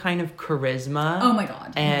special kind of charisma. Oh my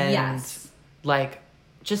God. And yes. like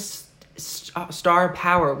just star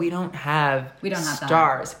power. We don't have that.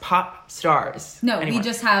 stars, pop stars. No, anymore. we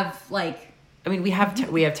just have, like, I mean, we have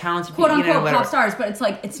talented quote people, unquote you know, whatever. pop stars, but it's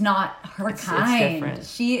like, it's not her It's kind. different.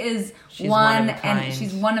 She is She's one one of a kind. and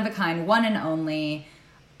she's one of a kind, one and only.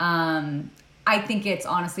 I think it's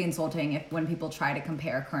honestly insulting when people try to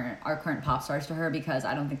compare our current pop stars to her, because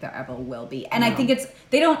I don't think there ever will be. And I think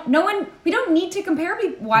we don't need to compare.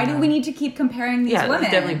 Why do we need to keep comparing these women?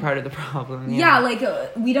 That's definitely part of the problem. Yeah, like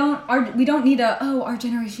we don't need our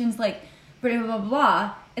generation's like blah blah blah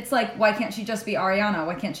blah. It's like, why can't she just be Ariana?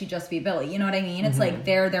 Why can't she just be Billie? You know what I mean? It's like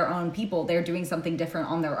they're their own people. They're doing something different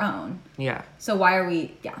on their own. Yeah. So why are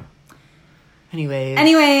we? Yeah. Anyways,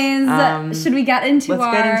 Should we get into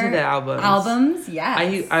let's get into the albums? Albums,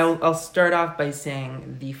 yes. I'll start off by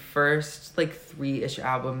saying the first like 3-ish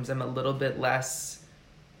albums I'm a little bit less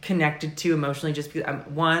connected to emotionally, just because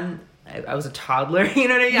I was a toddler, you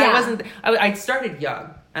know what I mean? Yeah. I started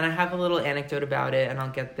young, and I have a little anecdote about it, and I'll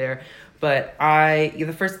get there. But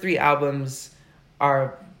the first 3 albums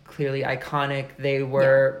are clearly iconic. They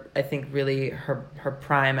were, I think, really her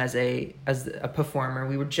prime as a performer.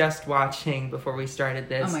 We were just watching, before we started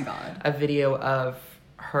this, Oh my God. a video of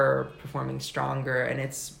her performing Stronger, and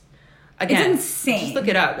it's insane. Just look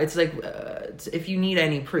it up. It's like if you need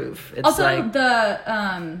any proof. It's Also, like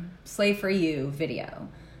the Slave for You video.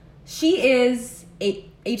 She is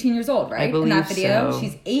 18 years old, right? I believe in that video. so.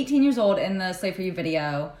 She's 18 years old in the Slave for You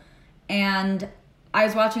video. And I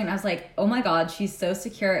was watching it and I was like, oh my God, she's so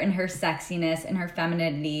secure in her sexiness, in her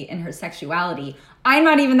femininity, in her sexuality. I'm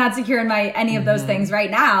not even that secure in any of those things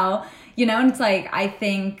right now. You know, and it's like, I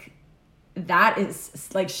think that is,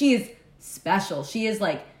 like, she is special. She is,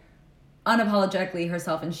 like, unapologetically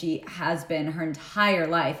herself, and she has been her entire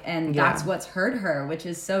life. And that's what's hurt her, which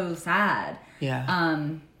is so sad. Yeah.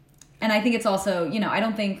 And I think it's also, you know, I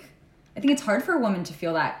think it's hard for a woman to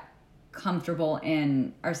feel that comfortable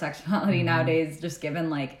in our sexuality nowadays, just given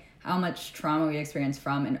like how much trauma we experience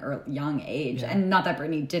from an young age. Yeah. And not that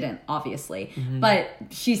Britney didn't, obviously, but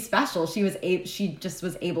she's special. She just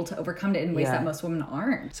was able to overcome it in ways that most women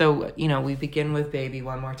aren't. So, you know, we begin with Baby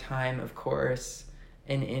One More Time, of course,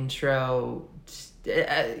 an intro,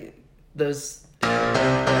 those,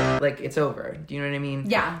 like, it's over. Do you know what I mean?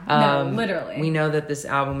 Yeah, no, literally. We know that this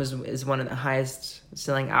album is one of the highest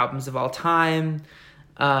selling albums of all time.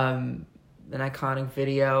 An iconic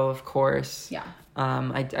video, of course. Yeah.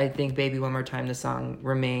 I think Baby One More Time, the song,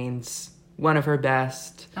 remains one of her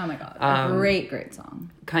best. Oh my God. A great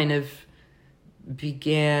song. Kind of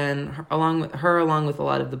began along with a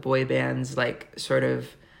lot of the boy bands, like sort of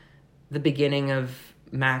the beginning of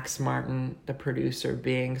Max Martin, the producer,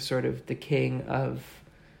 being sort of the king of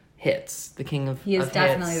hits, the king of he is of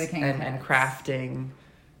definitely hits the king of hits. and crafting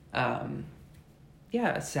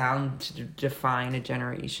a sound to define a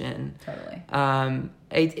generation. Totally.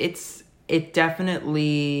 It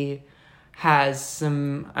definitely has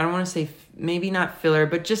some, I don't want to say maybe not filler,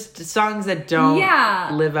 but just songs that don't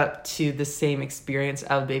live up to the same experience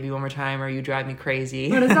of Baby One More Time or You Drive Me Crazy.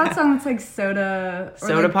 What is that song? It's like Soda...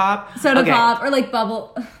 Soda like, Pop? Soda Pop, or like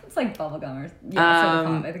Bubble... It's like Bubblegum or... Yeah, Soda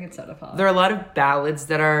Pop. I think it's Soda Pop. There are a lot of ballads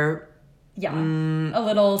that are... Yeah, a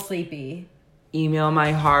little sleepy. Email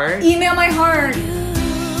My Heart. Email My Heart!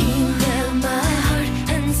 Email my heart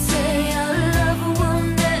and say our love will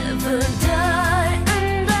never die.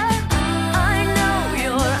 And I know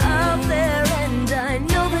you're out there and I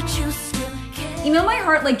know that you still care. Email My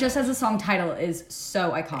Heart, like, just as a song title, is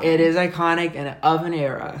so iconic. It is iconic and of an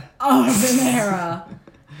era. Of an era.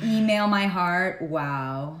 Email My Heart,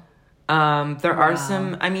 wow. There are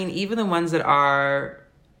some, I mean, even the ones that are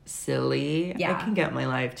silly. Yeah. I Can Get My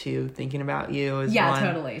Life Too. Thinking About You is one. Yeah,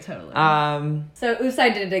 totally. So, Oops, I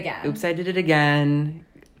Did It Again. Oops, I Did It Again.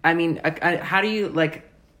 I mean, how do you,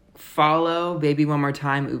 like, follow Baby One More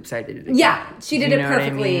Time, Oops, I Did It Again? Yeah, she did You it know what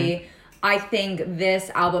perfectly. I mean? I think this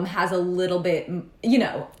album has a little bit,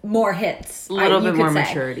 more hits. A little you bit could more say.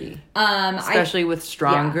 maturity. Especially with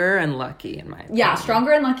Stronger and Lucky, in my opinion. Yeah,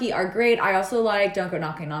 Stronger and Lucky are great. I also like Don't Go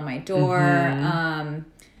Knocking on My Door.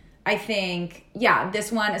 I think,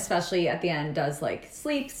 this one, especially at the end, does, like,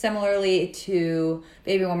 sleep similarly to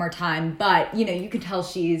Baby One More Time. But, you can tell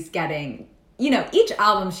she's getting, each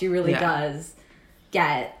album she really does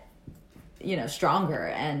get, stronger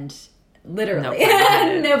and literally.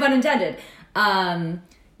 No pun intended. I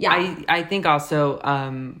think also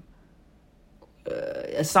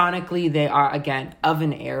sonically they are, again, of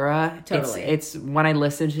an era. Totally. It's when I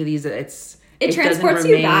listen to these, it transports doesn't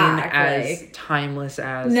you remain back, as like... timeless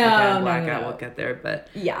as No. Blackout. We'll get there, but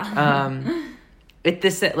yeah.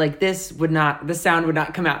 The sound would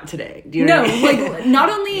not come out today. Do you know No, what I mean? like,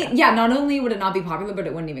 not only would it not be popular, but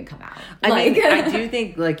it wouldn't even come out. I mean, I do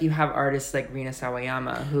think, like, you have artists like Rina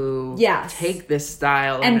Sawayama who take this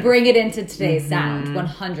style and bring it into today's sound,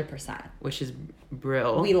 100%. which is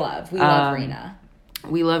brill. We love Rina.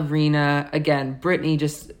 We love Rina. Again, Britney,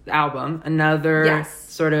 just album. Another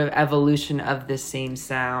sort of evolution of this same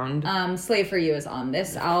sound. Slave for You is on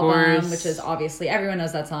this album, which is obviously, everyone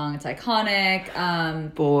knows that song. It's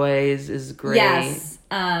iconic. Boys is great. Yes.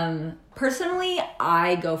 Personally,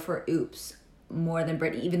 I go for Oops more than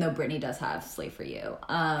Britney, even though Britney does have Slave for You.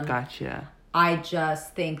 Gotcha. I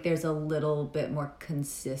just think there's a little bit more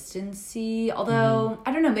consistency. Although,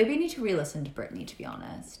 I don't know, maybe I need to re-listen to Britney, to be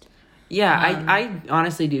honest. Yeah, I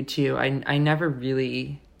honestly do too. I never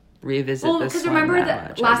really revisit this because song remember that that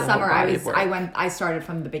much last as a whole summer body of work. I started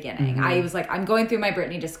from the beginning. I was like, I'm going through my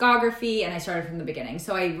Britney discography, and I started from the beginning.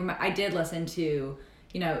 So I did listen to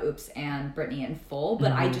Oops and Britney in full,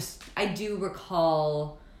 but I do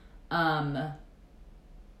recall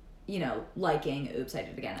liking Oops, I Did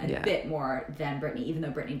It Again a bit more than Britney, even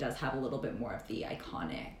though Britney does have a little bit more of the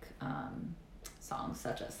iconic songs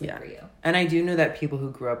such as Sleep For You. And I do know that people who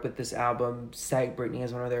grew up with this album cite Britney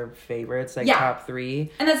as one of their favorites, like top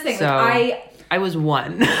 3. And that's the thing, so I was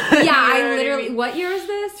 1. I literally, what year is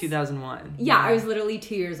this? 2001. Yeah, I was literally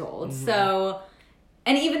 2 years old. So,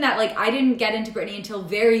 and even that, like, I didn't get into Britney until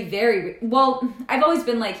very, very, well, I've always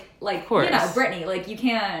been like Britney, like, you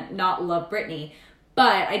can't not love Britney.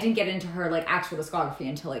 But I didn't get into her, like, actual discography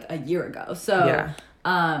until, like, a year ago. So,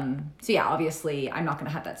 obviously, I'm not going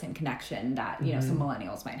to have that same connection that, some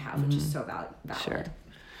millennials might have, which is so valid. Sure.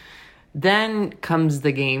 Then comes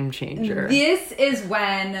the game changer. This is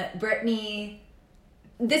when what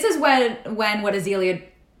Azealia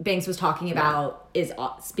Banks was talking about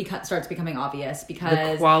starts becoming obvious,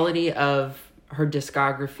 because the quality of her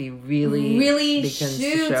discography really shoots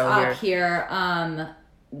to show up here.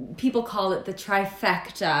 People call it the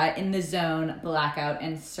trifecta: In the Zone, Blackout,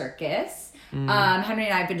 and Circus. Henry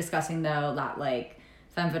and I have been discussing though that like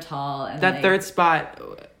Femme Fatale and That like, third spot,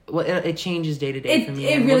 well, it changes day to day for me.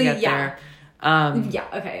 It and really, we'll get there.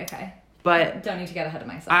 Okay. But Don't need to get ahead of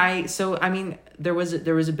myself. there was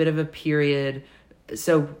a bit of a period.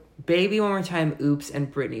 So Baby One More Time, Oops,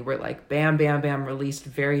 and Britney were like bam, bam, bam, released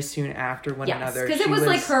very soon after one another. Because it was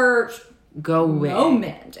like her going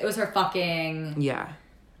moment. It was her fucking. Yeah.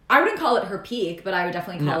 I wouldn't call it her peak, but I would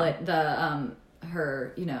definitely call it the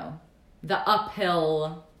her, the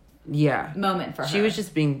uphill moment for her. She was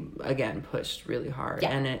just being, again, pushed really hard.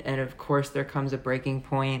 Yeah. And of course there comes a breaking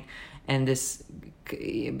point, and this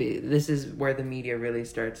is where the media really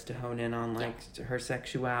starts to hone in on like her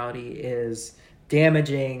sexuality is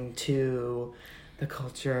damaging to the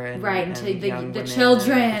culture and and to young the women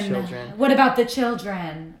children. and the children. What about the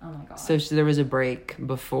children? Oh my god. So there was a break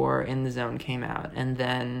before In the Zone came out, and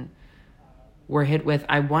then we're hit with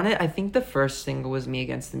I think the first single was Me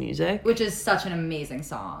Against the Music, which is such an amazing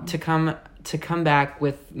song. to come back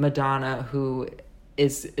with Madonna, who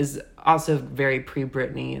is also very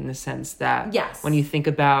pre-Britney in the sense that when you think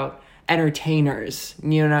about entertainers,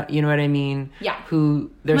 you know what I mean? Yeah.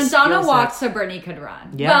 Who their Madonna walked so Britney could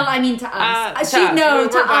run. Yeah. Well, I mean to us.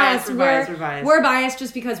 We're biased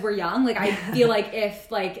just because we're young. Like I feel like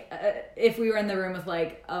if we were in the room with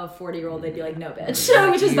like a 40-year-old, they'd be like, no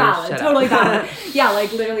bitch. Which is valid. Totally valid. Yeah,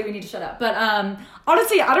 like literally we need to shut up. But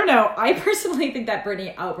honestly, I don't know. I personally think that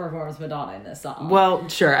Britney outperforms Madonna in this song. Well,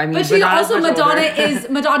 sure. I mean, but she also Madonna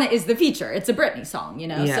is the feature. It's a Britney song,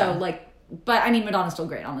 Yeah. So like, but I mean, Madonna's still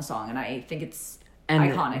great on the song, and I think it's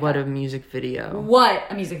iconic. What a music video! What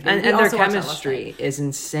a music video! And their chemistry is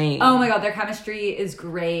insane. Oh my god, their chemistry is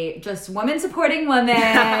great. Just women supporting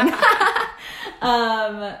women.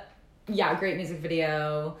 Great music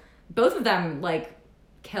video. Both of them like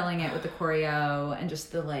killing it with the choreo and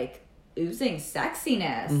just the like oozing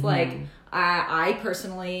sexiness. Mm-hmm. Like I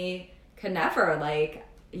personally could never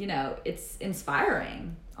it's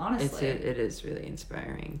inspiring. Honestly, it is really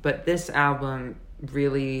inspiring. But this album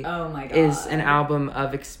really oh my god is an album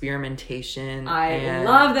of experimentation. I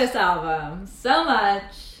love this album so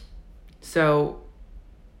much. So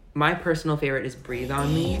my personal favorite is Breathe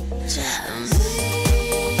on Me.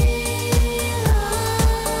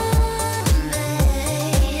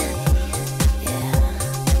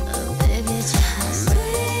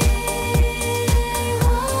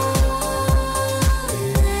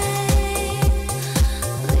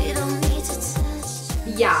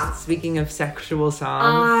 Yeah. Speaking of sexual songs,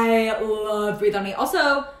 I love Breathe on Me.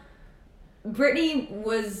 Also, Britney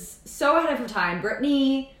was so ahead of her time.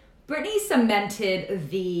 Britney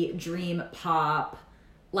cemented the dream pop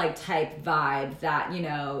type vibe that,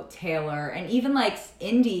 Taylor and even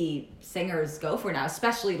indie singers go for now,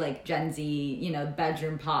 especially Gen Z,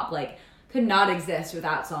 bedroom pop, could not exist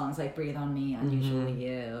without songs like Breathe on Me, Unusually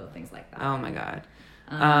You, things like that. Oh my god.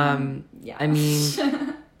 Yeah. I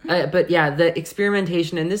mean, but yeah, the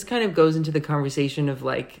experimentation, and this kind of goes into the conversation of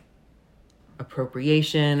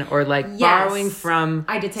appropriation or borrowing from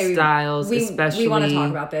I did say styles, especially. We want to talk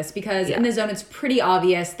about this because in the zone it's pretty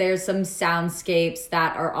obvious. There's some soundscapes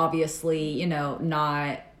that are obviously,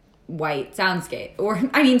 not white soundscape. Or,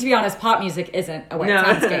 I mean, to be honest, pop music isn't a white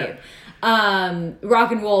soundscape.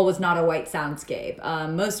 Rock and roll was not a white soundscape.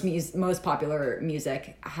 Most popular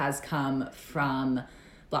music has come from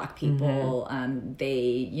Black people.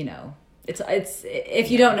 They, it's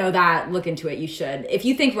if you don't know that, look into it. You should. If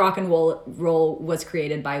you think rock and roll was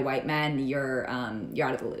created by white men, you're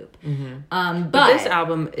out of the loop. But this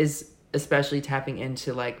album is especially tapping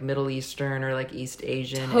into Middle Eastern or East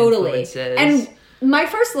Asian influences. And my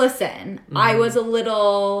first listen, I was a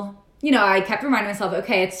little, I kept reminding myself,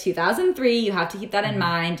 okay, it's 2003. You have to keep that in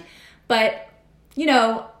mind. But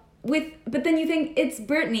but then you think it's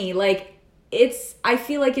Britney. I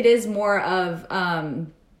feel like it is more of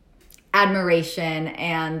admiration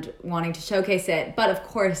and wanting to showcase it. But of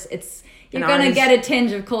course, you're going to get a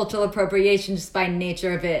tinge of cultural appropriation just by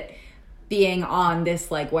nature of it being on this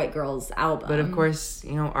white girl's album. But of course,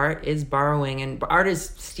 art is borrowing and art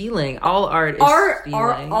is stealing. All art is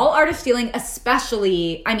stealing. All art is stealing,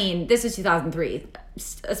 especially, I mean, this is 2003,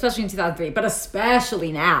 especially in 2003, but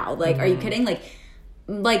especially now. Are you kidding?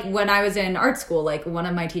 When I was in art school, one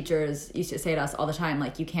of my teachers used to say to us all the time,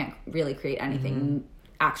 you can't really create anything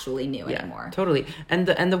actually new anymore. Totally. And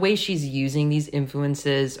the way she's using these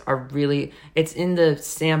influences are really, it's in the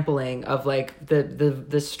sampling of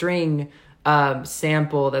the string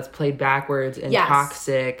sample that's played backwards in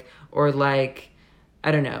Toxic, or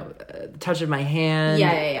I don't know, Touch of My Hand.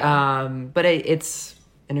 Yeah. But it's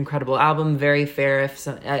an incredible album, very fair. If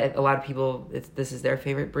a lot of people, this is their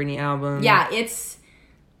favorite Britney album. Yeah, it's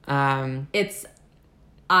It's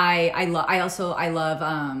I love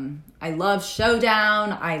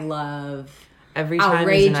Showdown. I love Every time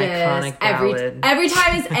Outrageous. is an iconic ballad. Every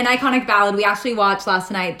time is an iconic ballad. We actually watched last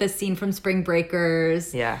night the scene from Spring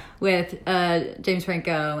Breakers. Yeah. With James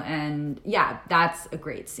Franco, and yeah, that's a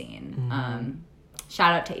great scene.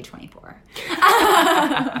 Shout out to A24.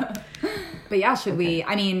 But yeah, should we?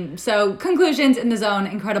 I mean, so conclusions in the zone,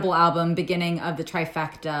 incredible album, beginning of the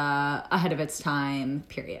trifecta, ahead of its time.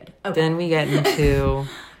 Period. Okay. Then we get into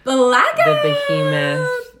Blackout. the behemoth,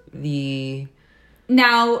 the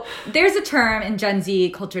Now, there's a term in Gen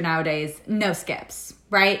Z culture nowadays, no skips,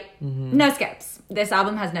 right? No skips. This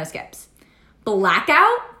album has no skips.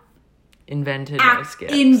 Blackout invented no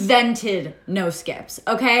skips. invented no skips,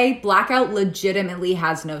 okay? Blackout legitimately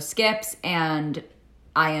has no skips, and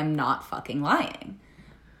I am not fucking lying.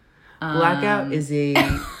 Blackout is a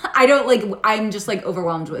I'm just like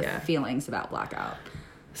overwhelmed with feelings about Blackout.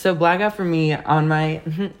 so Blackout for me on my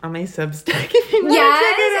Substack. If you want Yes, to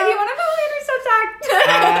check it if out. you want to follow me on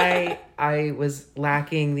Substack. I was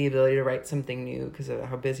lacking the ability to write something new because of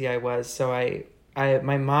how busy I was. So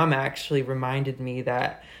my mom actually reminded me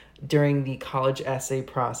that during the college essay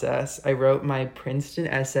process, I wrote my Princeton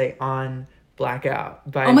essay on Blackout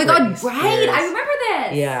by Oh my God, Britney right? Spears. I remember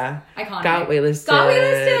this. Yeah. Iconic. Got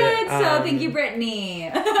waitlisted. So thank you, Brittany.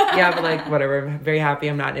 Yeah, but like whatever. I'm very happy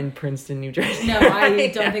I'm not in Princeton, New Jersey. No,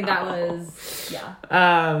 I don't think that was.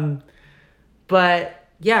 Yeah. But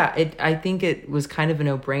yeah, I think it was kind of a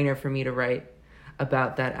no-brainer for me to write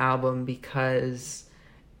about that album because,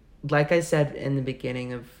 like I said in the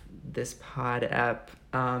beginning of this pod ep,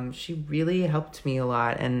 she really helped me a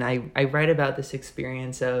lot. And I write about this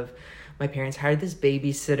experience of my parents hired this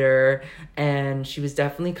babysitter, and she was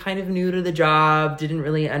definitely kind of new to the job, didn't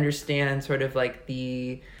really understand sort of like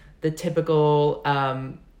the typical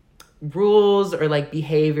rules or like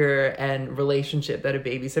behavior and relationship that a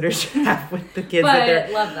babysitter should have with the kids.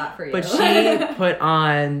 But love that for you. But she put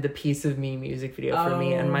on the Piece of Me music video for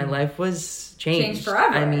me, and my life was changed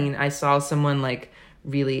forever. I mean, I saw someone like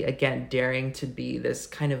really, again, daring to be this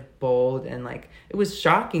kind of bold, and like it was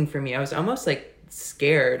shocking for me. I was almost like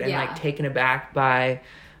scared and like taken aback by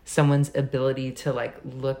someone's ability to like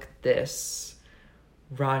look this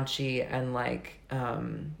raunchy and like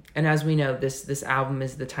and as we know, this album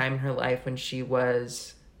is the time in her life when she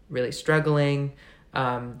was really struggling.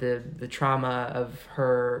 The trauma of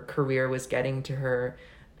her career was getting to her,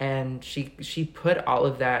 and she put all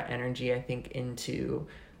of that energy, I think, into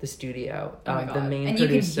the studio. Oh my God. The main and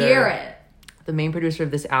producer, you can hear it. The main producer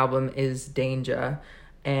of this album is Danja,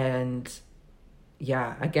 and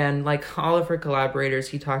yeah, again, like all of her collaborators,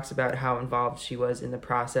 he talks about how involved she was in the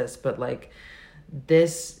process, but like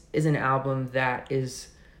this is an album that is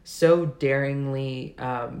so daringly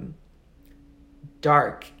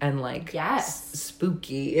dark and like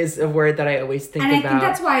spooky is a word that I always think about. And I think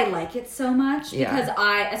that's why I like it so much, Yeah. because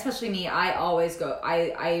especially me, I always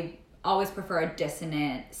prefer a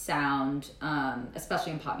dissonant sound,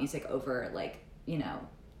 especially in pop music, over like, you know,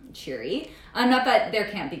 cheery. Not that there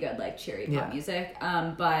can't be good like cheery pop music,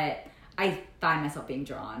 but I find myself being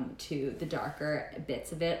drawn to the darker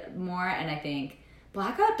bits of it more, and I think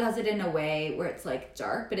Blackout does it in a way where it's like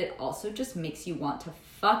dark, but it also just makes you want to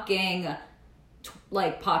fucking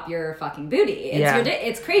like pop your fucking booty.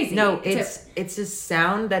 It's crazy. No, it's a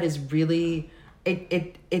sound that is really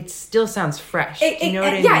it still sounds fresh. You know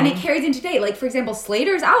what I mean? Yeah, and it carries into today. Like for example,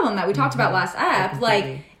 Slater's album that we talked about last ep,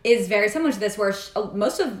 like is very similar to this, where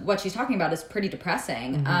most of what she's talking about is pretty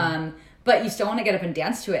depressing. But you still want to get up and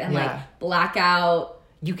dance to it, and like Blackout.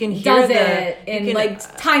 You can hear it in like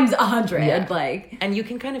times 100. Yeah. Like, and you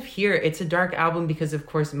can kind of hear it's a dark album because, of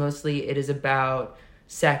course, mostly it is about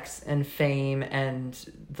sex and fame, and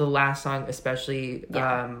the last song, especially,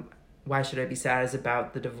 Why Should I Be Sad, is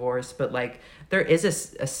about the divorce. But like, there is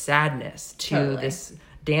a sadness to this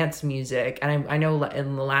dance music, and I know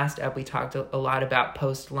in the last ep we talked a lot about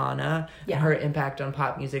post Lana and her impact on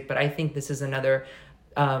pop music, but I think this is another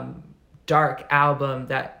dark album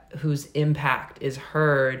whose impact is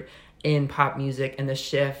heard in pop music, and the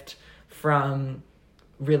shift from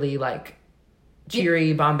really like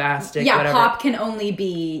cheery, bombastic, whatever. Pop can only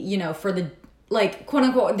be, you know, for the like quote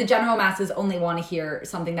unquote the general masses only want to hear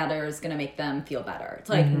something that is going to make them feel better. It's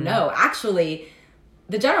like no, actually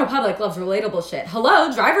the general public loves relatable shit.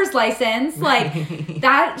 Hello, Driver's License. Like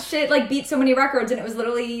that shit like beat so many records, and it was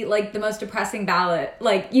literally like the most depressing ballad.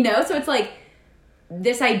 Like, you know, so it's like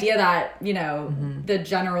this idea that, you know, the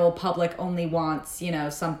general public only wants, you know,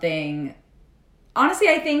 something. Honestly,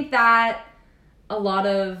 I think that a lot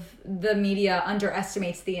of the media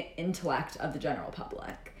underestimates the intellect of the general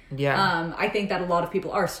public. Yeah. I think that a lot of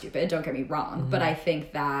people are stupid, don't get me wrong, but I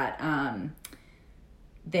think that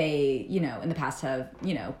they, you know, in the past have,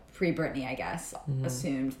 you know, pre-Britney, I guess,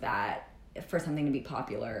 assumed that for something to be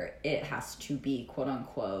popular, it has to be quote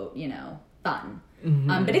unquote, you know, fun.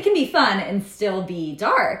 But it can be fun and still be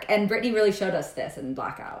dark. And Britney really showed us this in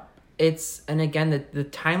Blackout. And again, the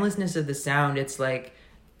timelessness of the sound, it's like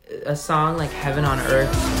a song like Heaven on Earth.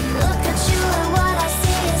 Look at you and what I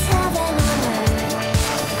see is heaven on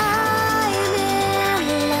earth. I'm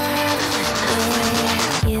in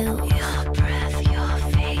love with you. Your breath, your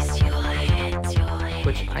face, your hands, your hair.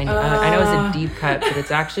 Which I know is a deep cut, but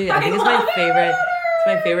it's actually, I think it's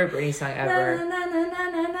my favorite Britney song ever.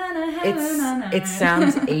 It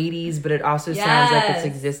sounds 80s, but it also sounds like it's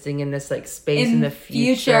existing in this like space in the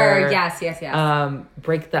future. Yes.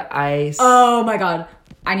 Break the Ice. Oh my God.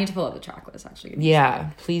 I need to pull up the track list, actually.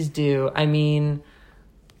 Yeah, please do. I mean,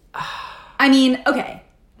 okay.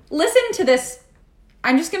 Listen to this.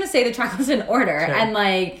 I'm just going to say the track list in order and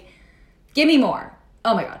like, give me more.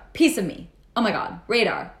 Oh my God. Piece of Me. Oh my God.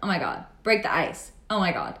 Radar. Oh my God. Break the Ice. Oh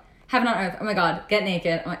my God. Heaven on Earth. Oh my God. Get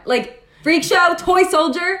Naked. Oh my, like, Freak Show, Toy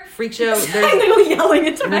Soldier. Freak Show. I'm literally yelling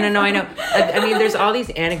into my No, I know. I mean, there's all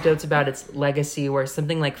these anecdotes about its legacy where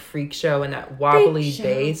something like Freak Show and that wobbly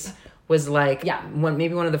bass was like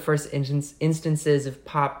maybe one of the first instances of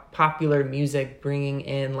popular music bringing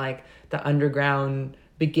in like the underground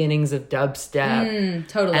beginnings of dubstep.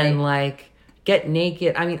 Totally. And like Get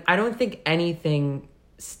Naked. I mean, I don't think anything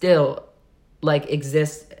still like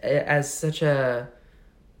exists as such a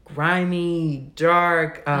grimy,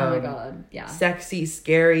 dark, oh my God, yeah, sexy,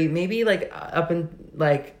 scary. Maybe like up in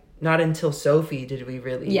like not until Sophie did we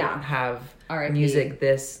really have R.I.P. music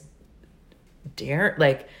this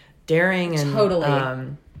daring and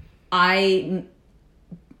totally.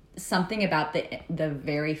 Something about the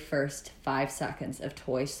very first 5 seconds of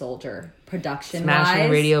Toy Soldier production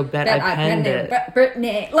Smashing Radio, bet I penned it.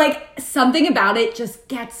 Britney, like something about it just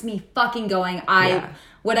gets me fucking going.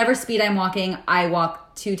 Whatever speed I'm walking, I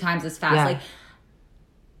walk 2 times as fast. Like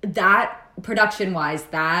that production wise,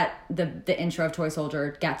 that the intro of Toy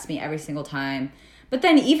Soldier gets me every single time. But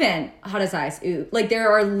then even Hot as Ice, like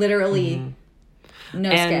there are literally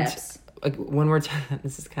no skips. Like when we're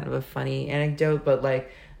this is kind of a funny anecdote, but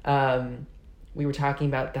like we were talking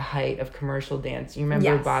about the height of commercial dance. You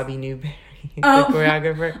remember Bobby Newberry, the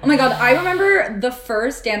choreographer? Oh my God. I remember the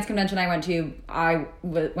first dance convention I went to. I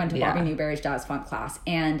went to Bobby Newberry's jazz funk class.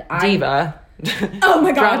 And Diva. Oh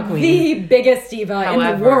my God. The biggest diva in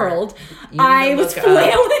the world. I was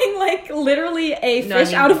flailing like literally a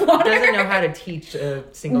fish out of water. Doesn't know how to teach a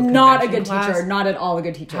single Not a good class. teacher. Not at all a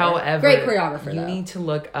good teacher. However, great choreographer you need to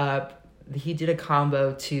look up. He did a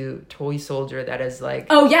combo to Toy Soldier that is like...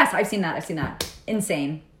 Oh, yes. I've seen that.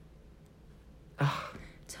 Insane.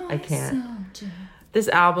 I can't. Soldier. This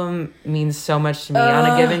album means so much to me.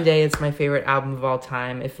 On a given day, it's my favorite album of all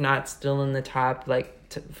time. If not, still in the top, like,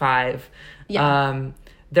 5. Yeah.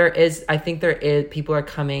 I think people are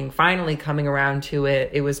finally coming around to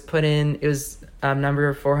it. It was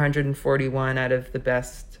number 441 out of the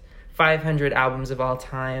best 500 albums of all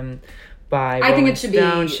time. I think it should be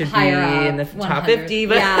higher up, in the 100. Top 50.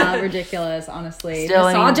 But yeah, ridiculous, honestly. Still,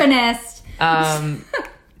 misogynist.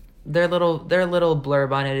 Their little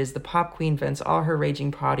blurb on it is: the pop queen vents all her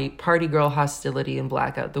raging party girl hostility in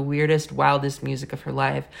Blackout, the weirdest, wildest music of her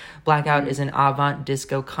life. Blackout is an avant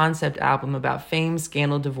disco concept album about fame,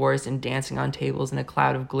 scandal, divorce, and dancing on tables in a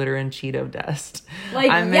cloud of glitter and Cheeto dust.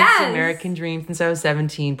 I mixed American Dream since I was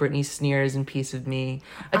 17. Britney sneers and Piece of Me.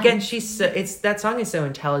 Again, that song is so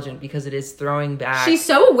intelligent because it is throwing back. She's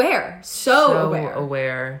so aware, so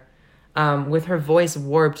aware. With her voice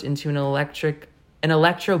warped into an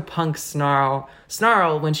electro-punk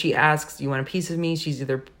snarl when she asks, "You want a piece of me?" She's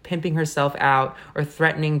either pimping herself out or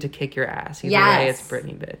threatening to kick your ass. Either way, it's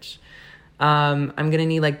Britney, bitch. I'm gonna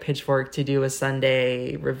need like Pitchfork to do a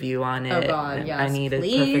Sunday review on it. Oh God, yes, I need a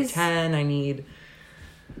perfect 10.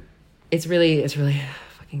 It's really a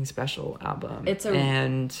fucking special album. It's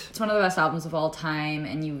one of the best albums of all time,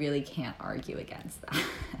 and you really can't argue against that.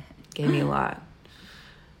 Gave me a lot.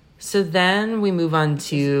 So then we move on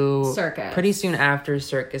to Circus. Pretty soon after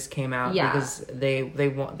Circus came out, because they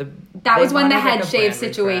want the. That was when the head shave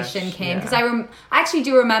situation came, because I actually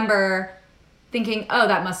do remember thinking, oh,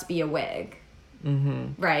 that must be a wig,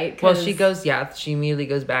 right? Well, she immediately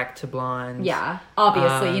goes back to blonde. Yeah,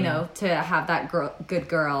 obviously, to have that good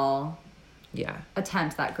girl. Yeah.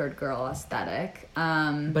 Attempt that good girl aesthetic.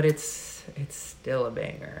 But it's still a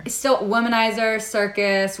banger. It's still Womanizer,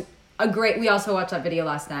 Circus. We also watched that video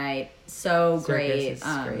last night. So great. Circus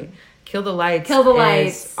is great. Kill the Lights. Kill the is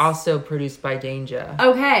Lights. also produced by Danger.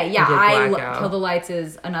 Okay, yeah, Who did Blackout. Kill the Lights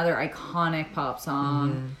is another iconic pop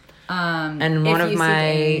song. And one If of You my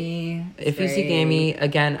See Amy is If You See great. Amy,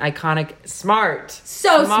 again, iconic. Smart.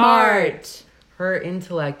 So smart. Her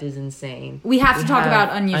intellect is insane. We have to talk have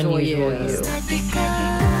about Unusual You. Because, baby,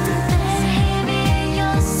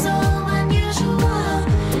 you're so unusual.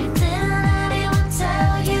 Didn't anyone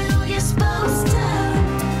tell you you're supposed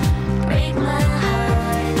to break my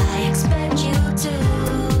heart? I expect you to.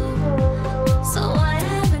 So why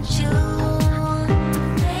haven't you?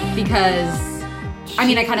 Because, I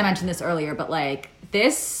mean, I kind of mentioned this earlier, but like,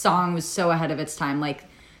 this song was so ahead of its time. Like,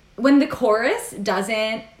 when the chorus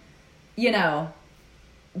doesn't, you know,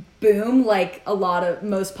 boom like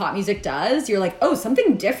most pop music does, you're like, oh,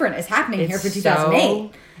 something different is happening here for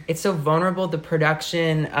 2008. It's so vulnerable. The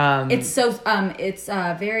production. It's so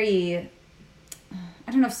very,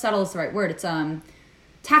 I don't know if subtle is the right word. It's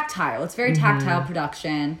tactile. It's very tactile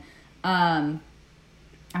production. I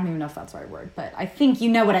don't even know if that's the right word, but I think you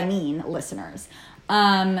know what I mean, listeners.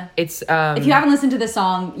 It's If you haven't listened to this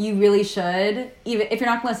song, you really should. Even if you're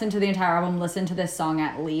not gonna listen to the entire album, listen to this song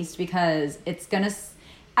at least, because it's gonna.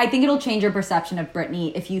 I think it'll change your perception of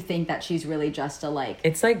Britney if you think that she's really just a like.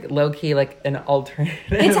 It's like low key, like an alternative.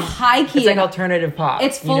 It's high key. It's like alternative pop.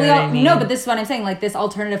 It's fully you know what I mean? no, but this is what I'm saying. Like this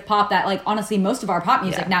alternative pop that like honestly most of our pop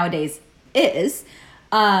music Yeah. nowadays is.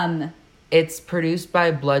 It's produced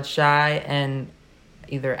by Bloodshy and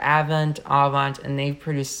either Avant, and they've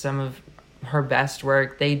produced some of her best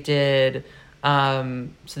work. They did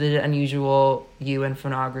Unusual You and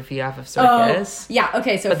Phonography off of Circus. Yeah.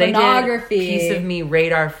 Okay. So But they Phonography. did Piece of Me,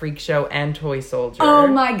 Radar Freak Show, and Toy Soldier. Oh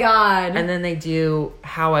my god. And then they do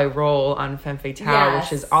How I Roll on Femme Fatale, Yes.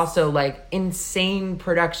 which is also like insane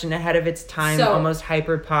production ahead of its time, So- almost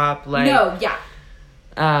hyper pop. Like no. Yeah.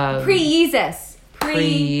 Pre-Yeezus.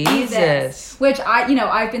 Pre-Yeezus. Which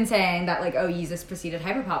I've been saying that like, oh, Yeezus preceded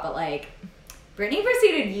hyperpop, but like, Britney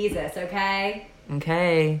preceded Yeezus, okay?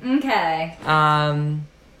 Okay. Okay.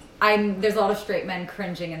 There's a lot of straight men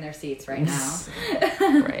cringing in their seats right now.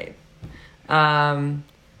 Right.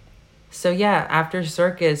 So yeah, after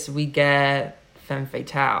Circus, we get Femme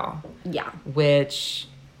Fatale, Yeah. which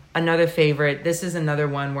another favorite. This is another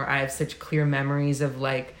one where I have such clear memories of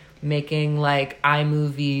like making like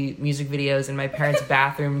iMovie music videos in my parents'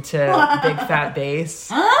 bathroom to Big Fat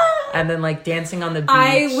Bass, and then like dancing on the beach.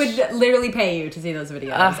 I would literally pay you to see those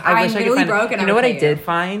videos. I wish I'm I could literally find broke, and you know would what I pay did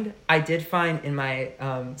find? I did find in my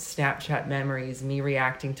Snapchat memories me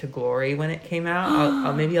reacting to Glory when it came out.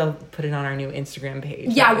 I'll put it on our new Instagram page.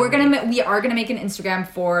 Yeah, That we would are gonna make an Instagram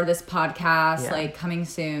for this podcast, Yeah. like coming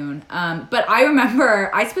soon. But I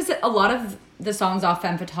remember a lot of the songs off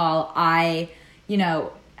Femme Fatale. I,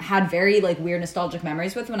 had very like weird nostalgic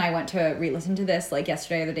memories with when I went to re-listen to this like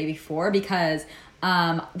yesterday or the day before, because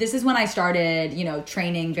this is when I started,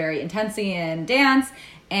 training very intensely in dance,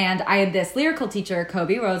 and I had this lyrical teacher,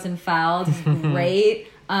 Kobe Rosenfeld, great.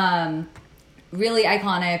 Really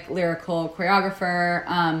iconic lyrical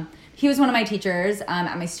choreographer. He was one of my teachers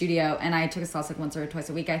at my studio, and I took his class like once or twice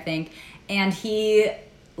a week, I think. And he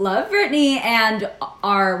loved Britney, and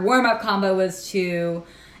our warm-up combo was to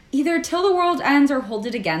either Till the World Ends or Hold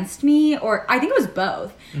It Against Me, or I think it was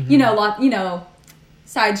both.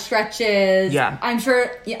 Side stretches. Yeah. I'm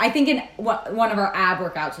sure, I think in one of our ab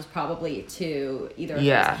workouts was probably to either of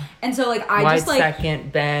Yeah. those. And so like I wide just like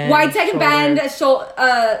second bend. wide second bend,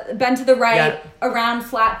 bend to the right, Yeah. around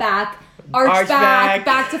flat back, arch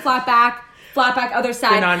back to flat back other The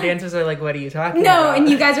side. non-dancers are like, what are you talking No, about? and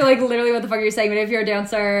you guys are like, literally, what the fuck are you saying? But if you're a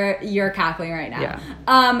dancer, you're cackling right now. Yeah.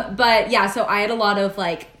 But yeah, so I had a lot of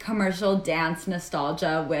like commercial dance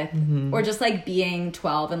nostalgia with, or just like being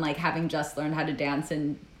 12 and like having just learned how to dance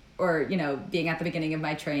or being at the beginning of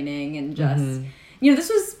my training and just,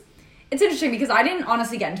 it's interesting because I didn't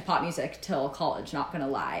honestly get into pop music till college, not gonna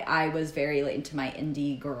lie. I was very late into my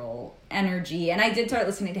indie girl energy, and I did start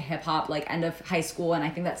listening to hip hop like end of high school, and I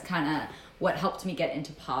think that's kind of what helped me get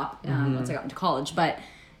into pop once I got into college. But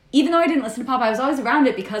even though I didn't listen to pop, I was always around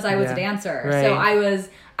it because I was a dancer. Right. So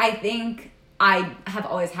I think I have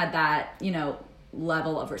always had that,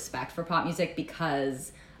 level of respect for pop music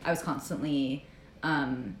because I was constantly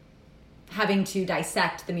having to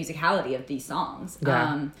dissect the musicality of these songs.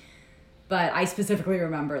 Yeah. But I specifically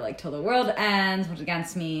remember like Till the World Ends, Hold It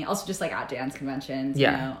Against Me, also just like at dance conventions,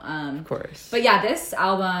 Of course. But yeah, this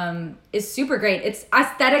album is super great. It's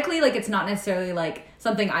aesthetically, like, it's not necessarily like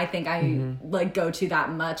something I think I like go to that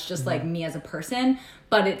much, just like me as a person.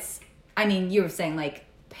 But it's, I mean, you were saying like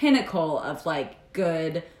pinnacle of like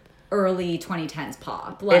good early 2010s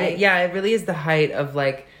pop. Like, it really is the height of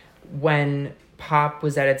like when pop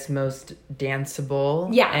was at its most danceable.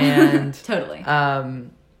 Yeah. And Totally.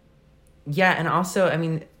 yeah, and also, I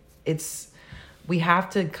mean, we have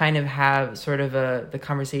to kind of have sort of the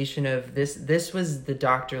conversation of this was the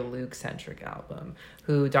Dr. Luke centric album,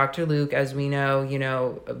 who Dr. Luke, as we know,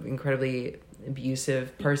 an incredibly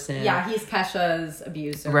abusive person. Yeah, he's Kesha's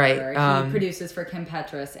abuser. Right. He produces for Kim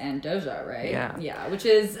Petras and Doja, right? Yeah. Yeah, which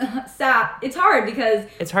is sad. It's hard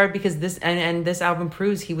because this and this album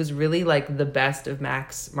proves he was really like the best of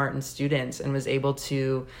Max Martin's students and was able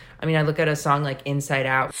to, I mean, I look at a song like Inside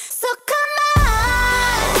Out. So come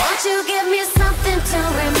on, won't you give me something to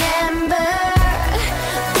remember?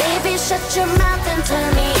 Baby, shut your mouth and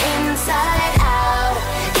turn me inside out.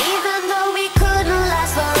 Even though we couldn't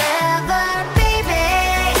last forever, baby,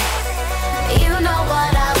 you know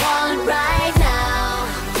what I want right now.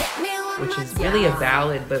 Hit me one Which more is really a time.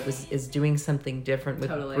 ballad, but is doing something different with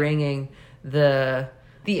Totally. bringing the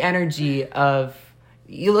energy of.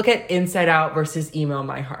 You look at Inside Out versus Emo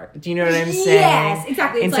My Heart. Do you know what I'm saying? Yes,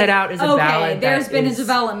 exactly. It's Inside like, Out is a okay, ballad. there's that been a is-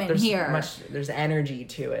 development there's here. There's energy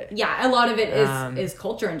to it. Yeah, a lot of it is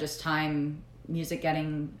culture and just time, music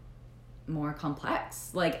getting more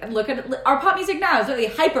complex. Like, look at our pop music now is really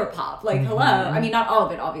hyper pop. Like, hello. I mean, not all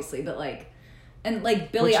of it, obviously, but like, and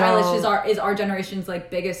like Billie Which Eilish is our generation's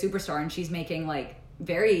like biggest superstar, and she's making like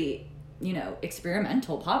very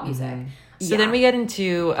experimental pop music. So then we get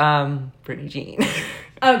into Britney Jean.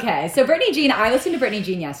 Okay, so Britney Jean, I listened to Britney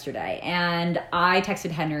Jean yesterday, and I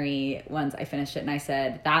texted Henry once I finished it, and I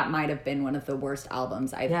said, that might have been one of the worst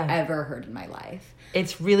albums I've ever heard in my life.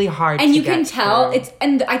 It's really hard And to you can get tell, through.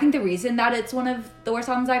 and I think the reason that it's one of the worst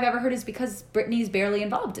albums I've ever heard is because Britney's barely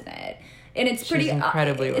involved in it. And it's pretty,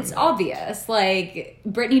 incredibly it's involved. obvious. Like,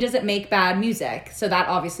 Britney doesn't make bad music, so that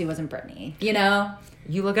obviously wasn't Britney,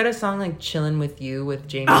 You look at a song like "Chillin' with You" with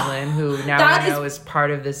Jamie Lynn, who now that I know is part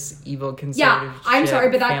of this evil Yeah, conservative I'm sorry,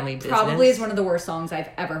 but that family probably business. is one of the worst songs I've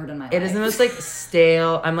ever heard in my life. It is the most like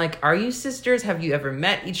stale. I'm like, are you sisters? Have you ever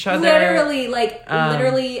met each other?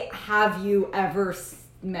 Literally, have you ever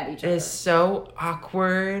met each It other? is so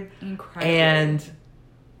awkward. Incredible. And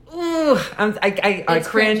ooh, I It's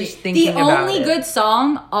cringe cringy. thinking The about only it. good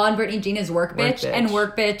song on Britney Jean is Work Bitch, Bitch. and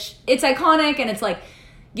Work Bitch, it's iconic and it's like,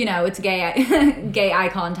 it's a gay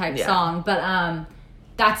icon type Yeah. song, but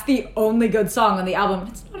that's the only good song on the album.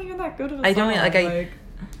 It's not even that good of a I song. don't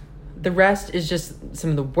the rest is just some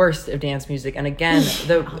of the worst of dance music. And again,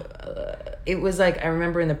 it was like, I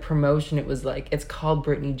remember in the promotion, it was like, it's called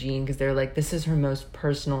Britney Jean because they're like, this is her most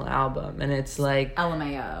personal album. And it's like,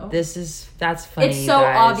 LMAO. that's funny. It's you so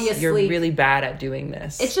guys. obviously- You're really bad at doing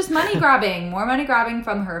this. It's just money grabbing. More money grabbing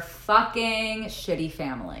from her fucking shitty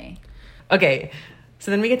family. Okay, so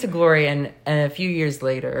then we get to Glory, and a few years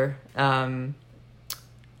later, and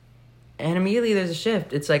immediately there's a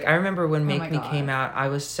shift. It's like, I remember when my Make Me God. came out, I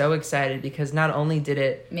was so excited because not only did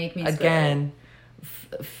it Make Me again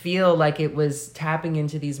feel like it was tapping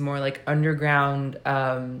into these more like underground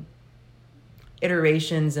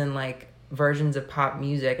iterations and like versions of pop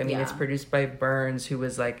music. I mean, Yeah. it's produced by Burns, who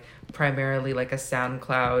was like primarily like a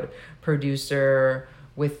SoundCloud producer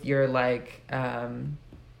with your like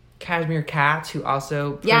Cashmere Cats, who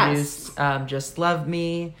also Yes. produced Just Love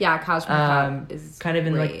Me. Yeah, Cashmere Cat is kind of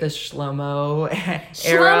in like the great. Shlomo era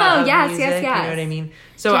Shlomo, of yes, music, yes, you know yes. what I mean?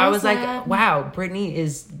 So I was Just like, Love Me. wow, Britney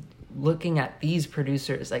is looking at these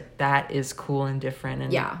producers, like that is cool and different,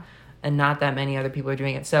 and Yeah. and not that many other people are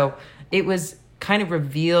doing it. So it was kind of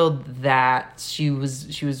revealed that she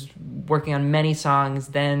was working on many songs,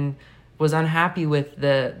 then was unhappy with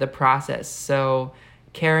the process. So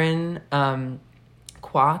Karen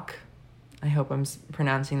Kwok, I hope I'm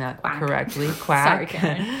pronouncing that Quack. correctly. Sorry, Quack.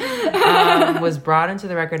 Karen. Was brought into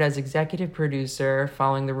the record as executive producer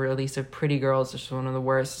following the release of Pretty Girls, which is one of the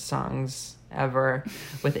worst songs ever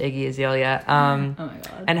with Iggy Azalea. Oh my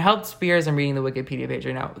God. And helped Spears, I'm reading the Wikipedia page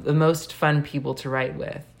right now, the most fun people to write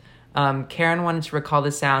with. Karen wanted to recall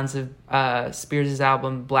the sounds of Spears'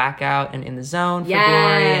 album Blackout and In the Zone for Glory,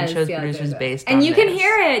 and chose producers based on And you can this.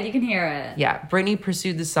 hear it. You can hear it. Yeah, Britney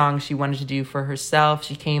pursued the song she wanted to do for herself.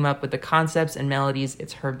 She came up with the concepts and melodies.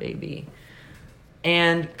 It's her baby.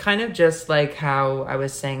 And kind of just like how I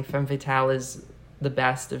was saying Femme Fatale is the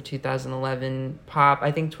best of 2011 pop,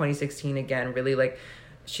 I think 2016 again really like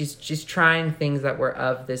she's trying things that were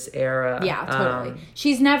of this era. Yeah, totally.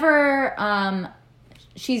 She's never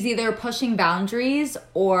she's either pushing boundaries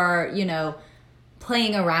or,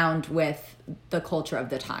 playing around with the culture of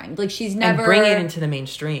the time. Like she's never and bring it into the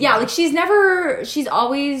mainstream. Yeah, like she's very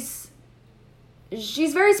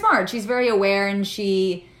smart. She's very aware, and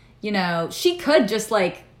she could just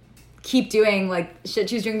like keep doing like shit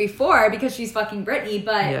she was doing before because she's fucking Britney,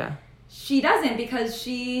 but Yeah. she doesn't, because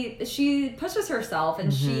she pushes herself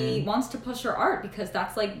and she wants to push her art because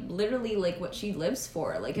that's like literally like what she lives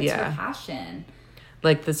for. Like it's her passion.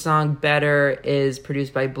 Like the song Better is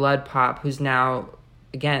produced by Blood Pop, who's now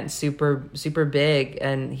again super super big,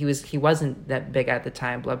 and he wasn't that big at the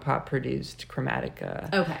time. Blood Pop produced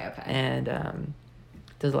Chromatica. Okay. And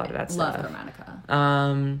does a lot of that stuff. Love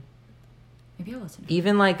Chromatica. Maybe I'll listen to it.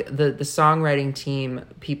 Even like the songwriting team,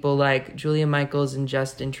 people like Julia Michaels and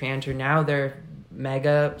Justin Tranter, now they're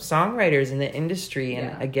mega songwriters in the industry.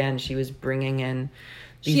 And again, she was bringing in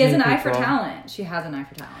these She has new an eye for people. talent. She has an eye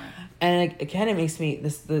for talent. And again, it makes me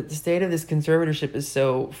the state of this conservatorship is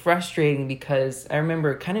so frustrating, because I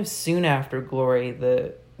remember kind of soon after Glory,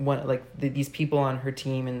 these people on her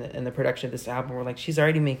team and the production of this album were like, she's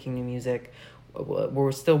already making new music,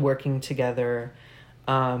 we're still working together,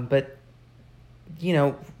 but you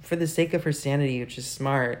know, for the sake of her sanity, which is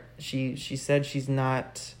smart, she said she's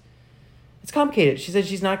not. It's complicated. She said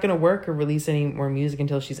she's not going to work or release any more music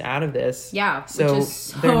until she's out of this. Yeah, so which is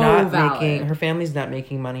so they're not valid. making. Her family's not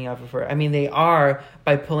making money off of her. I mean, they are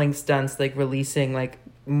by pulling stunts, like releasing like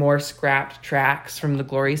more scrapped tracks from the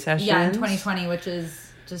Glory sessions. Yeah, in 2020, which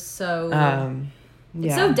is just so. It's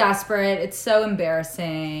Yeah. so desperate. It's so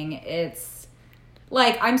embarrassing. It's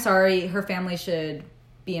like, I'm sorry, her family should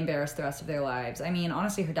be embarrassed the rest of their lives. I mean,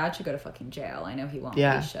 honestly, her dad should go to fucking jail. I know he won't.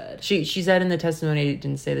 Yeah, But he should. She said in the testimony, I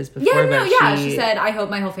didn't say this before, Yeah, no, but yeah. She said, "I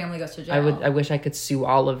hope my whole family goes to jail." I wish I could sue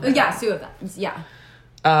all of them. Yeah, sue of them. Yeah.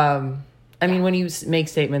 I mean, when you make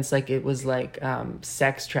statements like it was like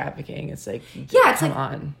sex trafficking, it's like, Yeah, it's come like-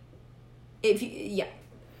 on.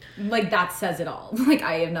 Like that says it all. Like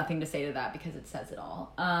I have nothing to say to that because it says it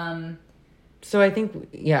all. So I think,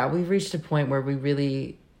 we've reached a point where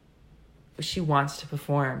she wants to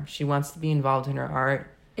perform. She wants to be involved in her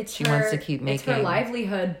art. She wants to keep making. It's her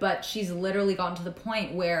livelihood, but she's literally gotten to the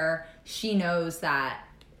point where she knows that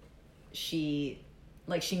she's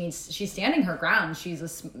standing her ground.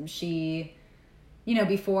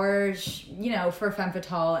 Before, for Femme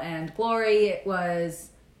Fatale and Glory, it was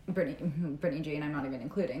Brittany Jane, I'm not even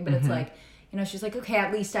including, but it's like, she's like, okay,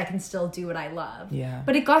 at least I can still do what I love. Yeah.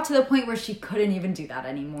 But it got to the point where she couldn't even do that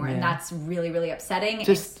anymore, and that's really, really upsetting.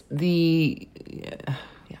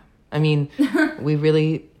 I mean, we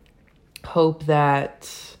really hope that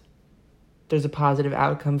there's a positive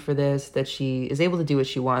outcome for this, that she is able to do what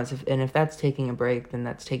she wants, and if that's taking a break, then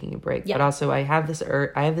that's taking a break. Yeah. But also, I have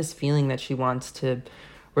this feeling that she wants to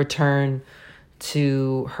return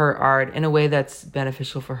to her art in a way that's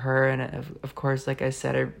beneficial for her, and of course, like I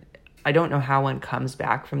said, I don't know how one comes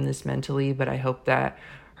back from this mentally, but I hope that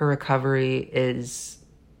her recovery is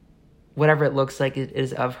whatever it looks like it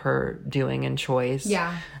is of her doing and choice.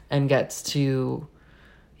 Yeah. And gets to,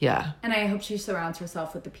 And I hope she surrounds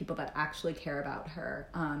herself with the people that actually care about her,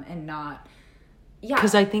 and not,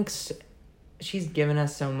 because I think she's given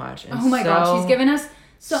us so much. And oh my God, she's given us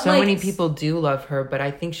so many people do love her, but I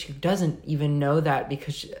think she doesn't even know that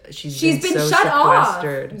because she's been so shut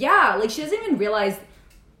sequestered. off. Yeah, like she doesn't even realize,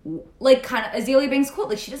 like kind of Azealia Banks quote,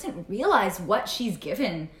 like she doesn't realize what she's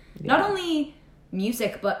given, not only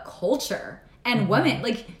music but culture and women.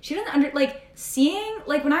 Like she doesn't seeing,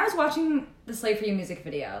 like when I was watching the Slave for You music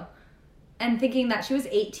video and thinking that she was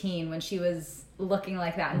 18 when she was looking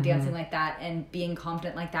like that and dancing like that and being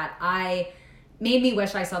confident like that, made me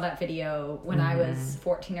wish I saw that video when I was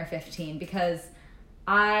 14 or 15, because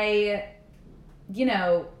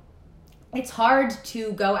it's hard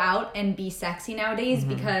to go out and be sexy nowadays,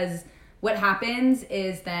 because what happens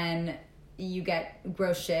is then you get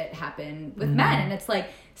gross shit happen with men. And it's like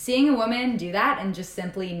seeing a woman do that and just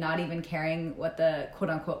simply not even caring what the quote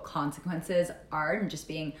unquote consequences are and just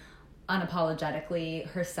being unapologetically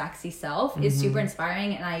her sexy self is super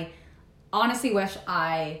inspiring. And I honestly wish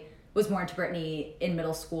I was more into Britney in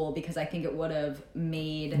middle school, because I think it would have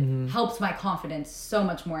helped my confidence so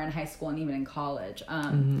much more in high school and even in college.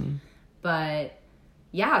 But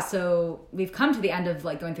yeah, so we've come to the end of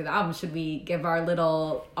like going through the album. Should we give our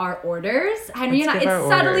orders? Henry Let's and I, give it's our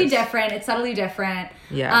subtly orders. different. It's subtly different.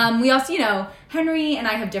 Yeah. We also, Henry and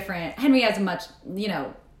I have different. Henry has a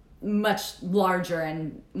much larger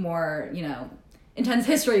and more, intense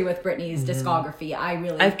history with Britney's discography.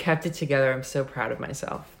 I've kept it together. I'm so proud of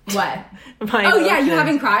myself. What? My Oh yeah, you emotions.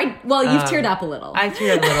 haven't cried? Well, you've teared up a little. I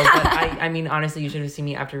teared up a little, but I mean, honestly, you should have seen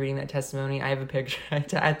me after reading that testimony. I have a picture.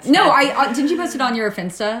 No, didn't you post it on your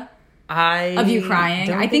Finsta? Of you crying?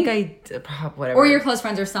 Don't I think whatever. or your close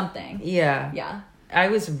friends or something. Yeah. Yeah. I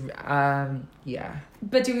was, yeah.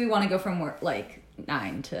 But do we want to go from more, like,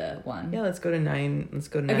 9 to 1? Yeah, let's go to 9. Let's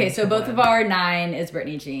go to 9. Okay, so to both 1. of our 9 is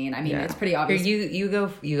Britney Jean. I mean, Yeah. it's pretty obvious. Here, you go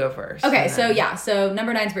first. Okay, and so then- yeah, so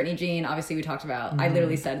number 9 is Britney Jean. Obviously, we talked about. I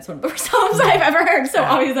literally said it's one of the worst songs I've ever heard. So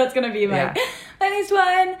obviously, that's gonna be my next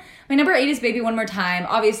one. My number 8 is Baby One More Time.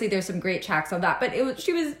 Obviously, there's some great tracks on that, but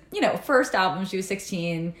she was first album. She was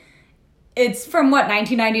 16. It's from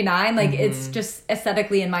 1999. Like it's just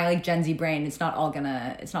aesthetically in my like Gen Z brain. It's not all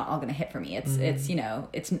gonna hit for me. It's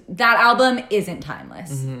that album isn't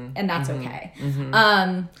timeless, and that's okay.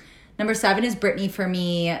 Number 7 is Britney for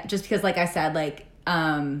me, just because like I said, like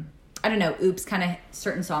I don't know, Oops kind of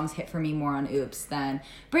certain songs hit for me more on Oops than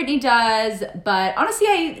Britney does. But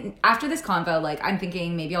honestly, after this convo, like I'm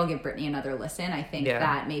thinking maybe I'll give Britney another listen. I think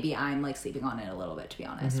that maybe I'm like sleeping on it a little bit, to be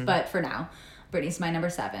honest. But for now, Britney's my number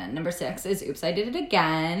 7. Number 6 is Oops, I Did It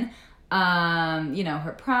Again.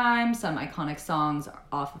 Her prime, some iconic songs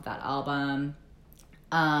off of that album.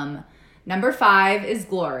 Number 5 is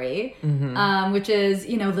Glory, which is,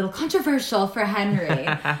 a little controversial for Henry.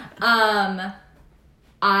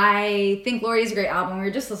 I think Glory is a great album. We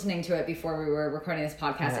were just listening to it before we were recording this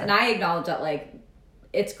podcast, and I acknowledge that, like,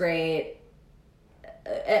 it's great,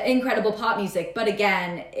 incredible pop music, but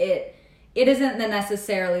again, it isn't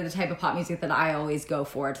necessarily the type of pop music that I always go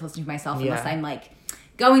for to listen to myself unless I'm like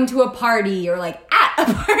going to a party or like at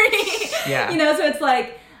a party. So it's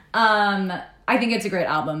like I think it's a great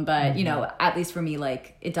album, but at least for me,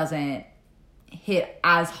 like it doesn't hit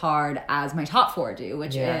as hard as my top 4 do,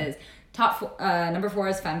 which is number 4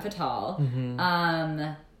 is Femme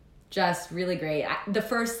Fatale. Just really great. The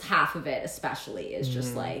first half of it especially is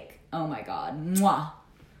just like, oh my god, mwah.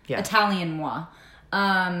 Italian moi.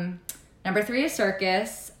 Number 3 is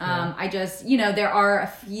Circus. I just, there are a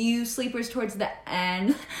few sleepers towards the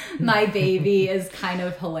end. My Baby is kind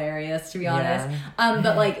of hilarious, to be honest.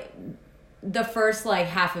 But like the first like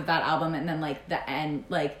half of that album and then like the end,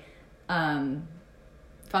 like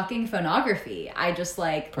fucking Phonography. I just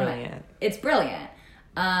like brilliant. It's brilliant.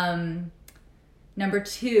 Number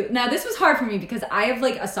 2. Now this was hard for me because I have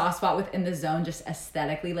like a soft spot with In the Zone just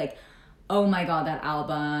aesthetically. Like, oh my god, that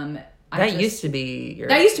album. That used to be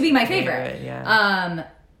my favorite.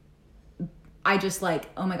 I just like,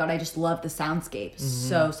 oh my god, I just love the soundscape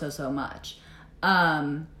so much.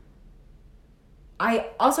 I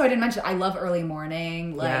didn't mention I love Early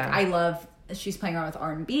Morning. Like I love she's playing around with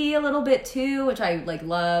R&B a little bit too, which I like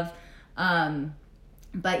love.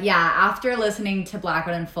 But yeah, after listening to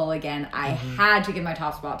Blackout in full again, I had to give my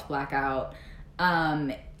top spot to Blackout.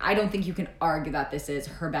 I don't think you can argue that this is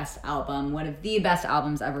her best album, one of the best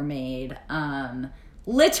albums ever made.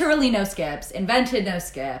 Literally no skips, invented no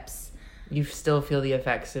skips. You still feel the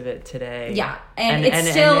effects of it today. Yeah, and it's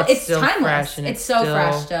still timeless. Fresh and it's so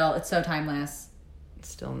fresh still. It's so timeless. It's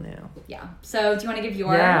still new. Yeah. So do you want to give your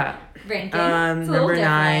ranking? Number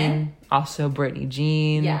 9, also Britney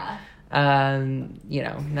Jean. Yeah.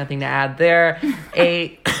 Nothing to add there.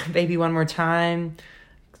 8, Baby One More Time.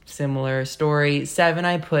 Similar story. 7,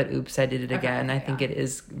 I put Oops, I Did It Again. I think it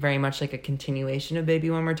is very much like a continuation of Baby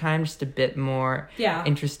One More Time, just a bit more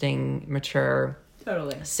interesting, mature.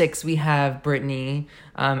 Totally. 6, we have Britney.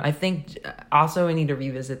 I think also I need to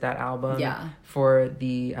revisit that album for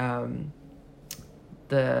the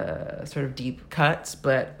sort of deep cuts,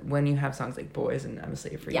 but when you have songs like Boys and I'm a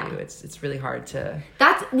Slave for You, it's really hard to.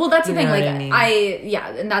 That's the thing. Like I mean?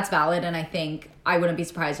 And that's valid, and I think I wouldn't be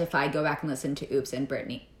surprised if I go back and listen to Oops and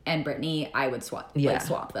Britney, I would swap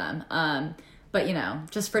them. But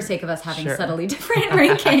just for sake of us having subtly different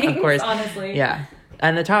rankings, of course, honestly,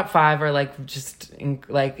 And the top 5 are like just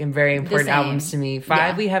very important albums to me.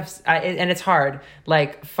 5 we have, and it's hard.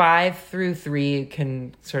 Like 5 through 3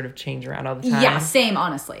 can sort of change around all the time. Yeah, same.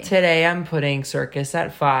 Honestly, today I'm putting Circus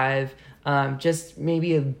at 5. Just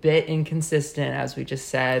maybe a bit inconsistent, as we just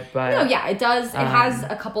said, but no, it does. It has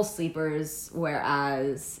a couple sleepers,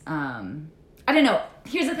 whereas I don't know.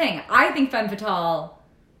 Here's the thing: I think Femme Fatale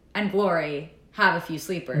and Glory have a few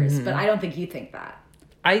sleepers, but I don't think you think that.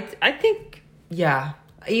 I think. Yeah.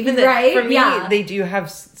 Even for me, they do have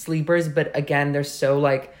sleepers, but again, they're so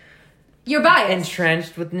like you're biased,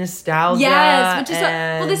 entrenched with nostalgia. Yes, which is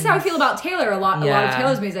this is how I feel about Taylor a lot. A lot of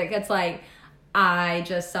Taylor's music. It's like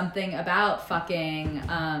something about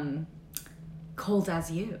fucking Cold as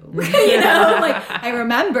You. Like I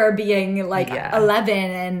remember being like 11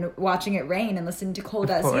 and watching it rain and listening to Cold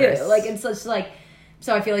as You. Like it's just like.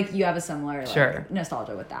 So I feel like you have a similar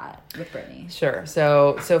nostalgia with that, with Britney. Sure.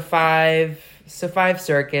 So 5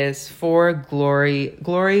 Circus, 4 Glory.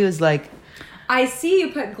 Glory was like. I see you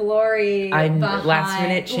put Glory behind. Last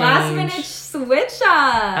minute change. Last minute switch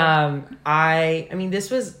up. I mean this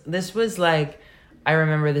was like I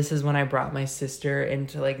remember this is when I brought my sister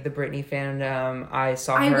into like the Britney fandom. I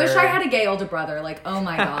saw her. I wish I had a gay older brother. Like, oh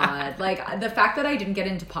my God. Like, the fact that I didn't get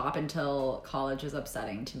into pop until college was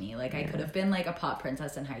upsetting to me. Like, I could have been like a pop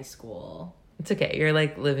princess in high school. It's okay. You're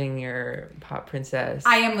like living your pop princess.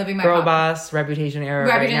 I am living my girl pop boss reputation era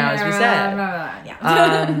right now, as we said.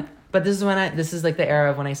 Yeah. But this is like the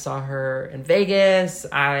era of when I saw her in Vegas.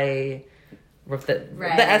 I wrote the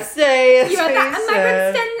essay. You wrote my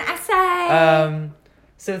Princeton essay.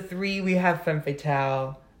 So 3, we have Femme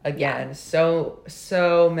Fatale. Again,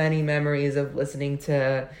 so many memories of listening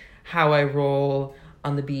to How I Roll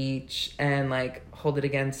on the beach and like Hold It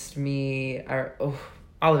Against Me. Or,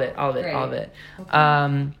 all of it.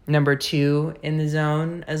 Okay. Number 2, In the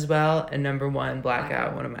Zone as well. And number 1,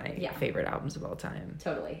 Blackout, one of my favorite albums of all time.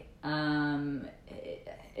 Totally.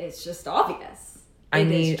 It's just obvious.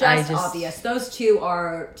 It's just obvious. Those 2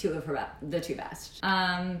 are the 2 best.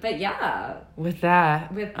 But yeah. With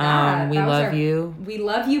that, we love you. We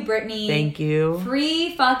love you, Britney. Thank you.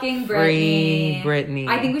 Free fucking Britney. Free Britney.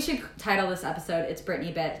 I think we should title this episode "It's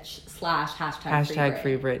Britney Bitch" / hashtag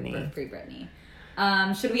Free Britney. Free Britney.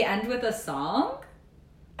 Should we end with a song?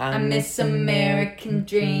 I miss American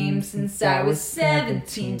dreams since I was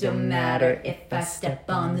 17. Don't matter if I step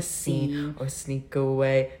on the scene or sneak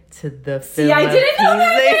away to the Philippines. See, I didn't know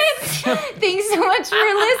that. Thanks so much for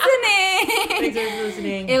listening. Thanks for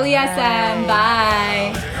listening. Ilias, bye.